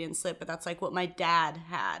this Freudian slip, but that's like what my dad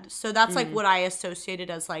had. So that's like what I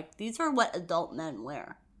associated as like these are what adult men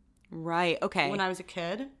wear. Right. Okay. When I was a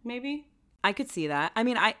kid, maybe I could see that. I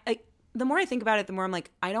mean, I the more I think about it, the more I'm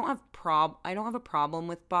like, I don't have a problem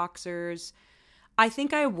with boxers. I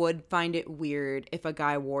think I would find it weird if a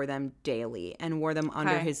guy wore them daily and wore them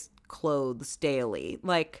under his clothes daily.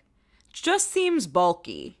 Like, just seems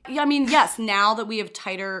bulky. Yeah, I mean, yes, now that we have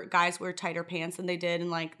guys wear tighter pants than they did in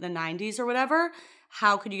like the 90s or whatever,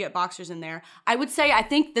 how could you get boxers in there? I would say, I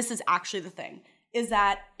think this is actually the thing, is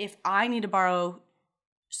that if I need to borrow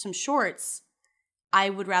some shorts, I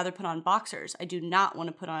would rather put on boxers. I do not want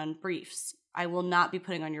to put on briefs. I will not be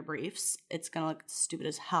putting on your briefs. It's going to look stupid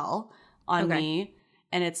as hell on me,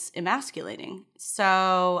 and it's emasculating.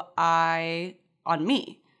 So on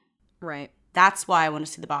me. Right. That's why I want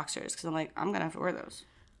to see the boxers, because I'm like, I'm going to have to wear those.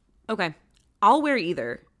 Okay. I'll wear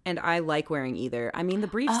either, and I like wearing either. I mean, the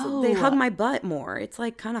briefs, they hug my butt more. It's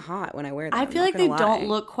like kind of hot when I wear them. I feel like they don't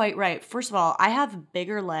look quite right. First of all, I have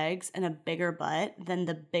bigger legs and a bigger butt than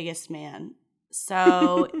the biggest man.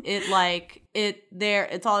 So it's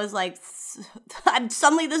always like,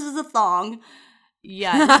 suddenly this is a thong.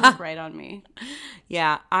 Yeah, it doesn't look right on me.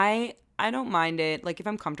 Yeah, I don't mind it. Like if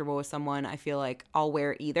I'm comfortable with someone, I feel like I'll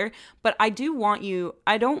wear either. But I do want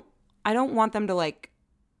I don't want them to like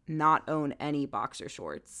not own any boxer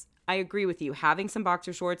shorts. I agree with you. Having some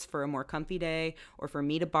boxer shorts for a more comfy day or for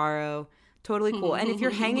me to borrow, totally cool. And if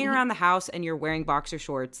you're hanging around the house and you're wearing boxer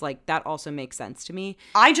shorts, like that also makes sense to me.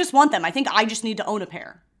 I just want them. I think I just need to own a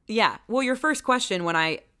pair. Yeah. Well, your first question when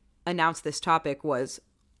I announced this topic was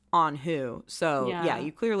on who. So yeah,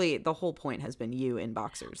 you clearly, the whole point has been you in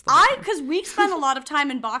boxers. Because we spent a lot of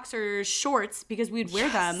time in boxer shorts because we'd wear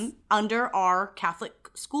them under our Catholic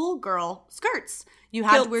school girl skirts. You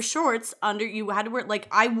had to wear shorts under, you had to wear,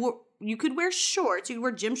 like you could wear shorts, you could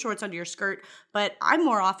wear gym shorts under your skirt, but I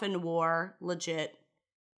more often wore legit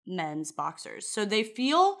men's boxers. So they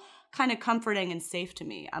feel kind of comforting and safe to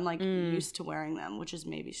me. I'm like used to wearing them, which is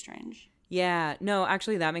maybe strange. Yeah, no,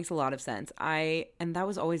 actually that makes a lot of sense. And that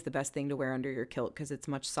was always the best thing to wear under your kilt because it's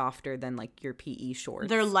much softer than like your PE shorts.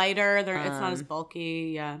 They're lighter, it's not as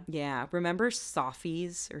bulky, yeah. Yeah, remember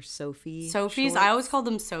Sophies or Sophie? Sophies? Shorts? I always called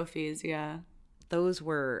them Sophies, yeah. Those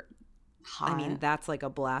were hot. I mean, that's like a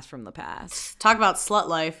blast from the past. Talk about slut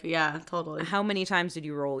life, yeah, totally. How many times did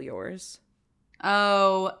you roll yours?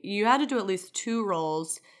 Oh, you had to do at least 2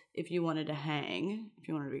 rolls if you wanted to hang, if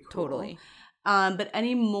you wanted to be cool. Totally. But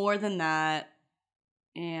any more than that,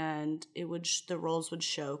 and the rolls would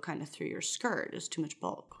show kind of through your skirt. It's too much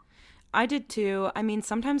bulk. I did too. I mean,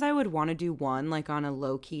 sometimes I would want to do one like on a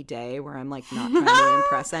low-key day where I'm like not trying to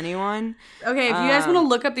impress anyone. Okay, if you guys want to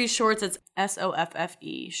look up these shorts, it's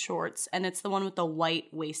SOFFE shorts, and it's the one with the white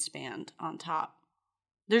waistband on top.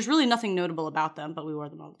 There's really nothing notable about them, but we wore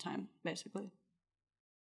them all the time, basically.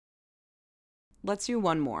 Let's do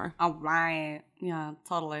one more. All right. Yeah,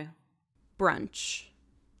 totally. Brunch.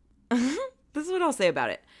 This is what I'll say about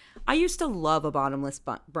it. I used to love a bottomless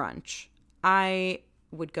brunch. I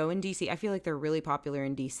would go in DC. I feel like they're really popular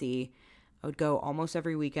in DC. I would go almost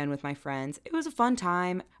every weekend with my friends. It was a fun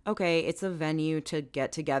time. Okay, it's a venue to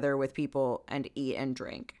get together with people and eat and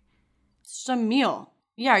drink. It's just a meal.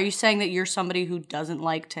 Yeah, are you saying that you're somebody who doesn't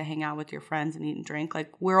like to hang out with your friends and eat and drink?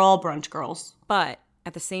 Like, we're all brunch girls. But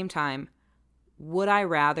at the same time, would I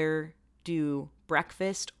rather do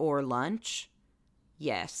breakfast or lunch?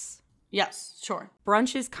 Yes. Yes, sure.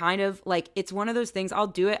 Brunch is kind of like, it's one of those things. I'll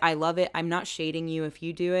do it. I love it. I'm not shading you if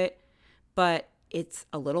you do it, but it's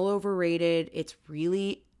a little overrated. It's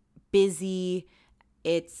really busy.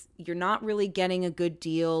 You're not really getting a good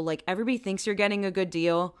deal. Like everybody thinks you're getting a good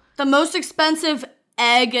deal. The most expensive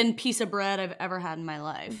egg and piece of bread I've ever had in my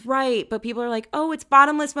life. Right. But people are like, oh, it's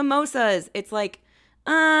bottomless mimosas. It's like,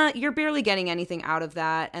 you're barely getting anything out of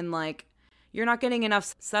that. And like, you're not getting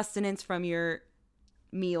enough sustenance from your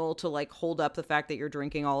meal to like hold up the fact that you're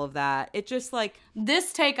drinking all of that. It just like,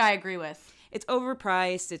 this take I agree with. It's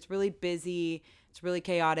overpriced. It's really busy. It's really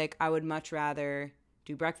chaotic. I would much rather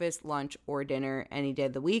do breakfast, lunch, or dinner any day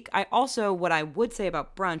of the week. What I would say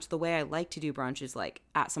about brunch, the way I like to do brunch is like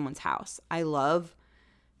at someone's house. I love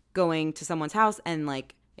going to someone's house and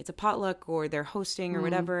like it's a potluck or they're hosting or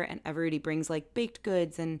whatever, and everybody brings like baked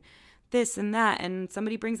goods and this and that, and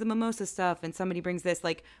somebody brings the mimosa stuff and somebody brings this.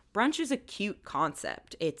 Like brunch is a cute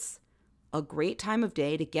concept. It's a great time of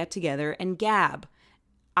day to get together and gab.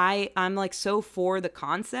 I'm like so for the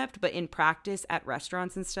concept, but in practice at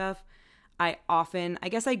restaurants and stuff, I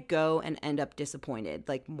guess I go and end up disappointed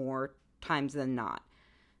like more times than not.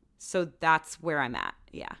 So that's where I'm at.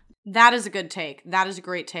 Yeah. That is a good take. That is a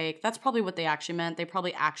great take. That's probably what they actually meant. They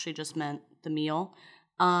probably actually just meant the meal.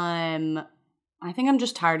 I think I'm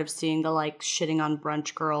just tired of seeing the like shitting on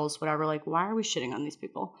brunch girls, whatever. Like, why are we shitting on these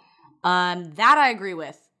people? That I agree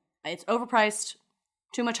with. It's overpriced,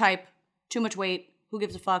 too much hype, too much weight. Who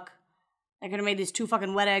gives a fuck? I could have made these 2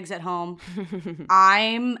 fucking wet eggs at home.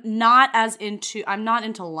 I'm not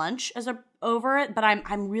into lunch over it, but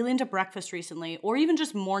I'm really into breakfast recently, or even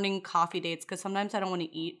just morning coffee dates, because sometimes I don't want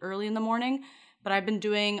to eat early in the morning. But I've been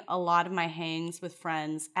doing a lot of my hangs with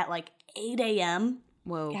friends at like 8 a.m.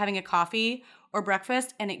 Whoa. having a coffee or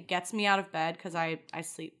breakfast, and it gets me out of bed because I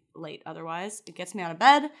sleep late otherwise. It gets me out of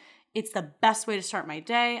bed. It's the best way to start my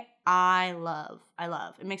day. I love.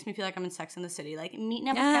 It makes me feel like I'm in Sex and the City, like meeting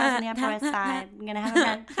up with girls on the Upper West Side. I'm gonna have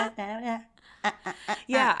a breakfast.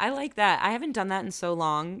 Yeah, I like that. I haven't done that in so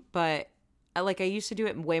long, but I used to do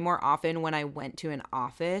it way more often when I went to an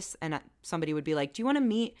office and somebody would be like, "Do you want to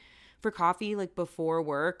meet for coffee like before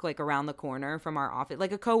work, like around the corner from our office?"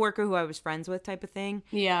 Like a coworker who I was friends with type of thing.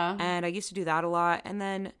 Yeah. And I used to do that a lot. And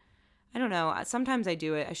then I don't know, sometimes I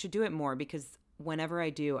do it. I should do it more because whenever I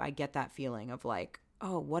do, I get that feeling of like,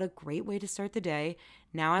 oh, what a great way to start the day.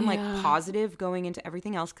 Now I'm like positive going into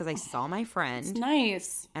everything else because I saw my friend. It's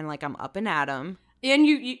nice. And like I'm up and at 'em. And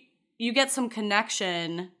you get some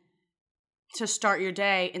connection to start your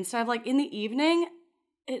day instead of like in the evening.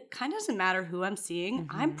 It kind of doesn't matter who I'm seeing.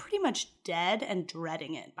 Mm-hmm. I'm pretty much dead and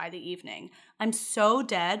dreading it by the evening. I'm so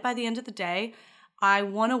dead by the end of the day. I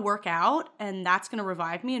want to work out, and that's going to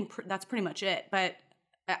revive me, and that's pretty much it. But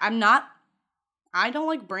I don't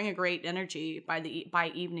like bring a great energy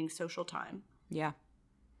by evening social time. Yeah.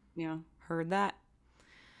 Yeah. Heard that.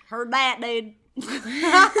 Heard that, dude.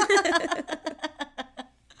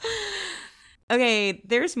 Okay,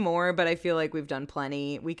 there's more, but I feel like we've done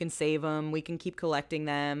plenty. We can save them. We can keep collecting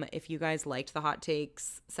them. If you guys liked the hot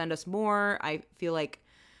takes, send us more. I feel like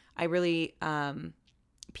I really,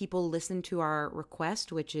 people listen to our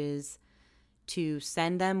request, which is to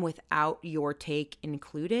send them without your take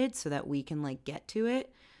included so that we can like get to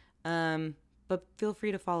it. But feel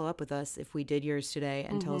free to follow up with us if we did yours today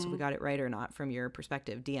and tell us if we got it right or not from your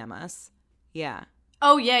perspective. DM us. Yeah.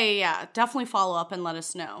 Oh, yeah. Definitely follow up and let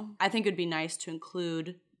us know. I think it'd be nice to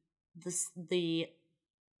include the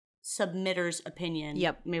submitter's opinion.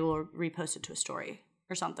 Yep. Maybe we'll repost it to a story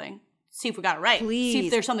or something. See if we got it right. Please. See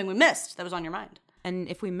if there's something we missed that was on your mind. And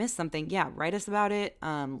if we missed something, yeah, write us about it.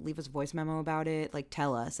 Leave us a voice memo about it. Like,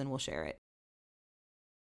 tell us and we'll share it.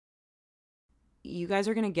 You guys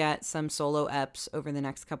are going to get some solo eps over the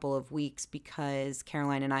next couple of weeks because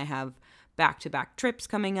Caroline and I have back-to-back trips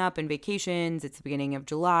coming up and vacations. It's the beginning of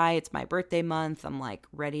July. It's my birthday month. I'm like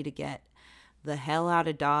ready to get the hell out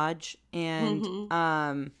of Dodge. And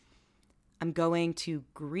I'm going to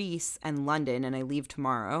Greece and London, and I leave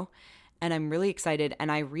tomorrow. And I'm really excited.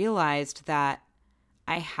 And I realized that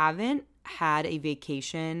I haven't had a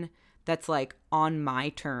vacation that's like on my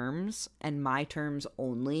terms and my terms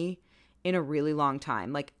only in a really long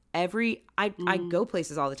time. Like I go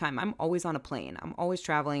places all the time. I'm always on a plane. I'm always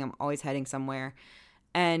traveling. I'm always heading somewhere.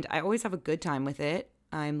 And I always have a good time with it.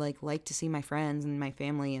 I'm like to see my friends and my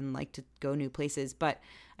family and like to go new places. But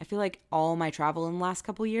I feel like all my travel in the last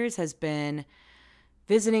couple years has been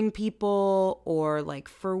visiting people or like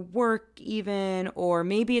for work even, or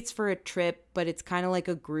maybe it's for a trip, but it's kind of like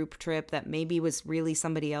a group trip that maybe was really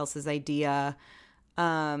somebody else's idea.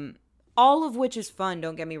 All of which is fun,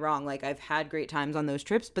 don't get me wrong. Like, I've had great times on those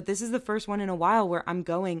trips, but this is the first one in a while where I'm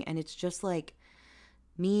going and it's just like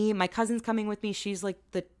me. My cousin's coming with me. She's like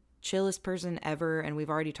the chillest person ever, and we've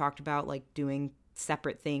already talked about like doing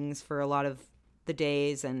separate things for a lot of the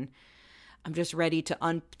days, and I'm just ready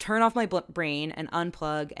to turn off my brain and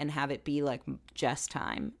unplug and have it be like Jess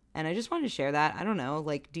time. And I just wanted to share that. I don't know,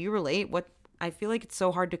 like, do you relate? I feel like it's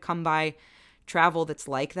so hard to come by travel that's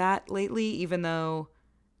like that lately, even though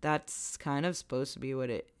that's kind of supposed to be what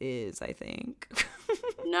it is, I think.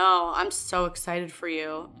 No, I'm so excited for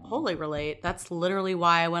you. Wholly relate. That's literally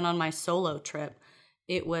why I went on my solo trip.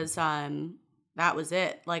 It was, that was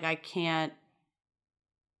it. Like, I can't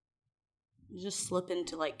just slip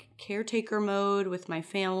into like caretaker mode with my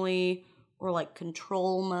family or like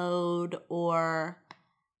control mode, or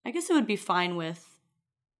I guess it would be fine with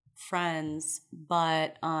friends,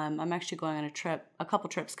 but I'm actually going on a couple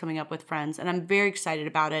trips coming up with friends, and I'm very excited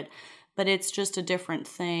about it, but it's just a different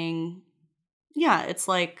thing. Yeah, it's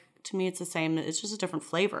like, to me, it's the same. It's just a different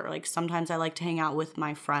flavor. Like, sometimes I like to hang out with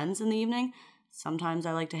my friends in the evening. Sometimes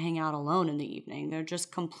I like to hang out alone in the evening. They're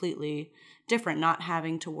just completely different, not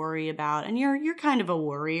having to worry about, and you're kind of a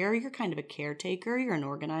worrier, you're kind of a caretaker, you're an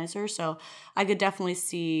organizer, so I could definitely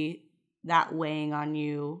see that weighing on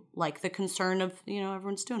you, like the concern of,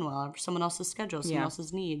 everyone's doing well, someone else's schedule, someone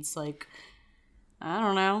else's needs. Like, I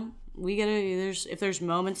don't know. if there's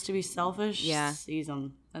moments to be selfish, Yeah. seize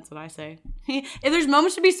them. That's what I say. If there's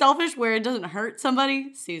moments to be selfish where it doesn't hurt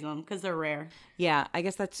somebody, seize them because they're rare. Yeah, I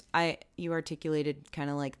guess you articulated kind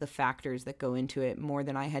of like the factors that go into it more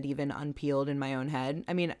than I had even unpeeled in my own head.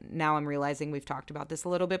 I mean, now I'm realizing we've talked about this a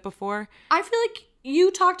little bit before. I feel like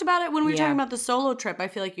you talked about it when we were Yeah. talking about the solo trip. I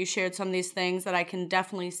feel like you shared some of these things that I can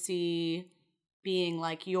definitely see being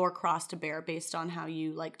like your cross to bear based on how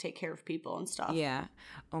you like take care of people and stuff. Yeah.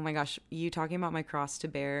 Oh my gosh, you talking about my cross to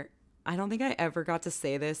bear. I don't think I ever got to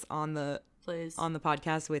say this on the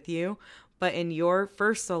podcast with you, but in your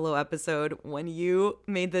first solo episode when you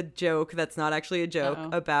made the joke that's not actually a joke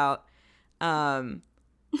about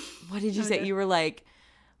what did you say? You were like,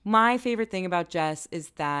 my favorite thing about Jess is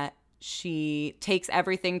that she takes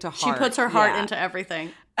everything to heart. She puts her heart into everything.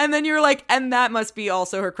 And then you were like, and that must be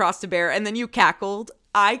also her cross to bear. And then you cackled.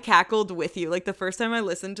 I cackled with you. Like the first time I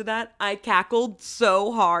listened to that, I cackled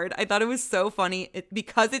so hard. I thought it was so funny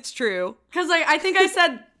because it's true. Because I think I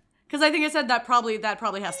said that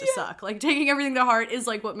probably has to suck. Like taking everything to heart is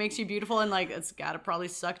like what makes you beautiful, and like it's gotta probably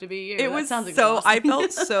suck to be you. It was so exhausting. I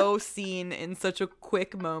felt so seen in such a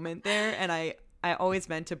quick moment there, and I always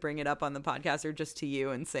meant to bring it up on the podcast or just to you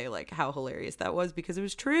and say like how hilarious that was because it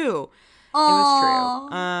was true. It was true.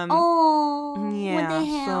 Yeah. What the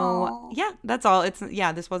hell? So yeah, that's all.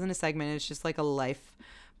 This wasn't a segment. It's just like a life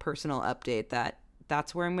personal update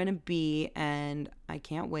that's where I'm gonna be, and I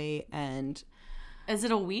can't wait. And is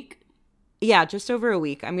it a week? Yeah, just over a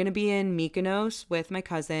week. I'm gonna be in Mykonos with my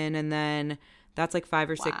cousin, and then that's like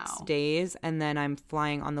 5 or 6 days, and then I'm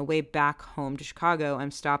flying on the way back home to Chicago.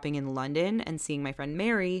 I'm stopping in London and seeing my friend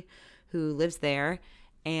Mary, who lives there.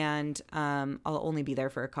 And I'll only be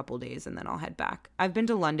there for a couple days and then I'll head back. I've been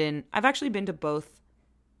to London. I've actually been to both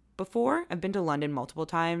before. I've been to London multiple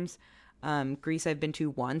times. Greece I've been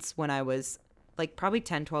to once when I was like probably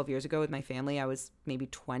 10, 12 years ago with my family. I was maybe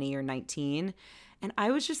 20 or 19. And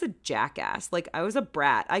I was just a jackass. Like I was a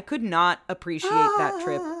brat. I could not appreciate that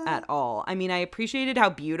trip at all. I mean, I appreciated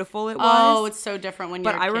how beautiful it was. Oh, it's so different when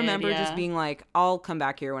you're a kid. But I remember just being like, I'll come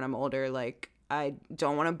back here when I'm older. Like, I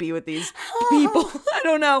don't want to be with these people. I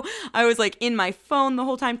don't know. I was like in my phone the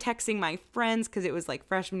whole time texting my friends because it was like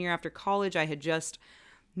freshman year after college. I had just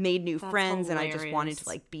made new friends and I just wanted to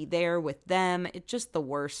like be there with them. It's just the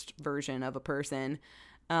worst version of a person.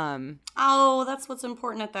 That's what's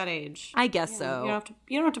important at that age. I guess so.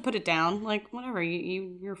 You don't have to put it down. Like whatever.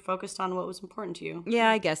 You're focused on what was important to you. Yeah,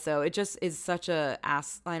 I guess so. It just is such a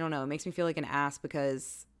ass. I don't know. It makes me feel like an ass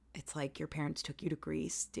because it's like your parents took you to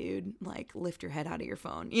Greece, dude. Like, lift your head out of your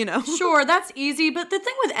phone, you know? Sure, that's easy. But the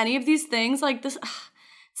thing with any of these things, like this,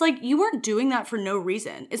 it's like you weren't doing that for no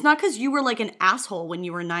reason. It's not because you were like an asshole when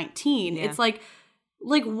you were 19. Yeah. It's like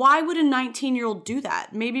why would a 19-year-old do that?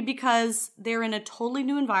 Maybe because they're in a totally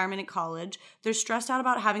new environment at college. They're stressed out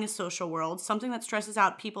about having a social world, something that stresses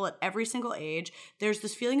out people at every single age. There's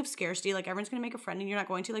this feeling of scarcity, like everyone's going to make a friend and you're not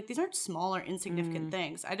going to. Like, these aren't small or insignificant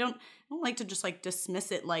things. I don't like to just like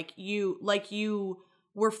dismiss it like you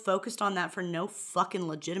were focused on that for no fucking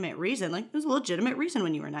legitimate reason. Like, there's a legitimate reason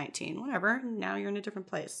when you were 19. Whatever. Now you're in a different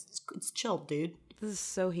place. It's chill, dude. This is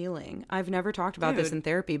so healing. I've never talked about this in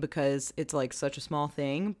therapy because it's like such a small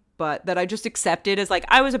thing, but that I just accepted as like,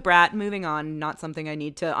 I was a brat, moving on, not something I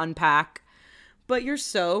need to unpack. But you're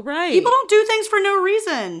so right. People don't do things for no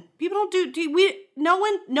reason. People don't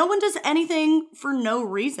no one does anything for no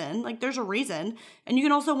reason. Like, there's a reason. And you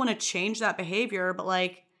can also want to change that behavior, but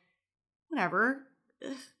like, whatever.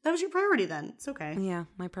 That was your priority then. It's okay. Yeah,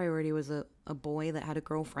 my priority was a boy that had a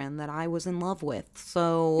girlfriend that I was in love with.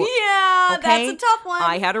 So yeah, okay, that's a tough one.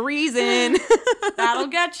 I had a reason. That'll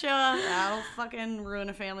get you. That'll fucking ruin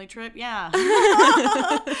a family trip. Yeah.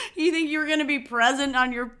 You think you were gonna be present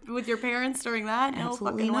with your parents during that? No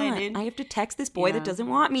Absolutely fucking not. way, dude. I have to text this boy that doesn't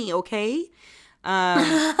want me. Okay.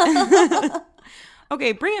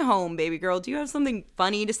 Okay, bring it home, baby girl. Do you have something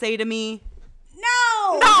funny to say to me?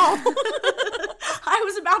 No. I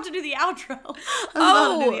was about to do the outro.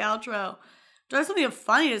 Do I have something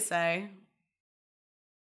funny to say?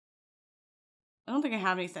 I don't think I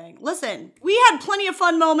have anything. Listen, we had plenty of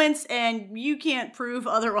fun moments, and you can't prove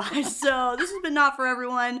otherwise. So this has been Not For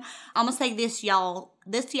Everyone. I'm gonna say this, y'all.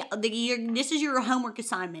 This is your homework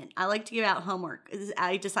assignment. I like to give out homework.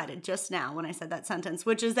 I decided just now when I said that sentence,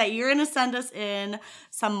 which is that you're gonna send us in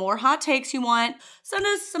some more hot takes you want. Send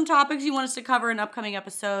us some topics you want us to cover in upcoming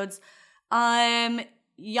episodes.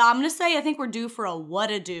 Yeah, I'm gonna say I think we're due for a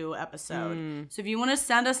what-to-do episode. So if you want to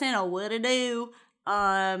send us in a what-to-do,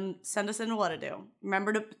 send us in a what-to-do.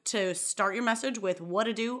 Remember to start your message with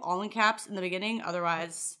what-to-do, all in caps in the beginning.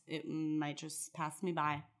 Otherwise, it might just pass me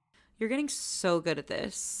by. You're getting so good at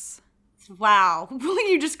this. Wow.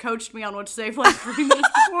 You just coached me on what to say for like 3 minutes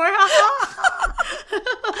before.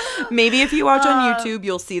 Maybe if you watch on YouTube,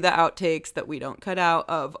 you'll see the outtakes that we don't cut out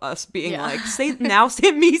of us being like, say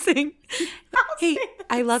me saying, hey,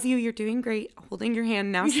 I love you. You're doing great. Holding your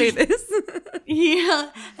hand. Now say this. Yeah.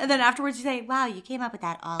 And then afterwards you say, wow, you came up with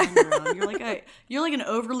that all on your own. You're like an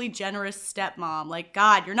overly generous stepmom. Like,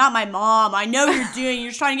 God, you're not my mom. I know you're doing. You're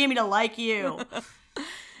just trying to get me to like you.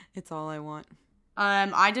 It's all I want.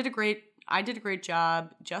 I did a great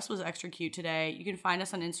job. Jess was extra cute today. You can find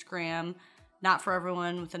us on Instagram, Not For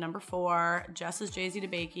Everyone with the number 4. Jess is Jay-Z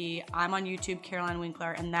DeBakey. I'm on YouTube, Caroline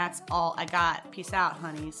Winkler, and that's all I got. Peace out,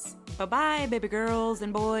 honeys. Bye-bye, baby girls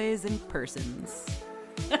and boys and persons.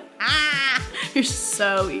 You're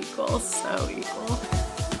so equal, so equal.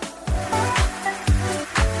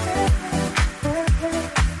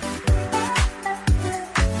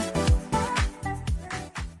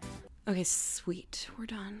 Okay, sweet. We're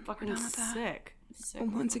done. Fucking We're done with that. sick.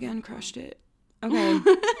 Once again, crushed it.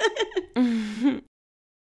 Okay.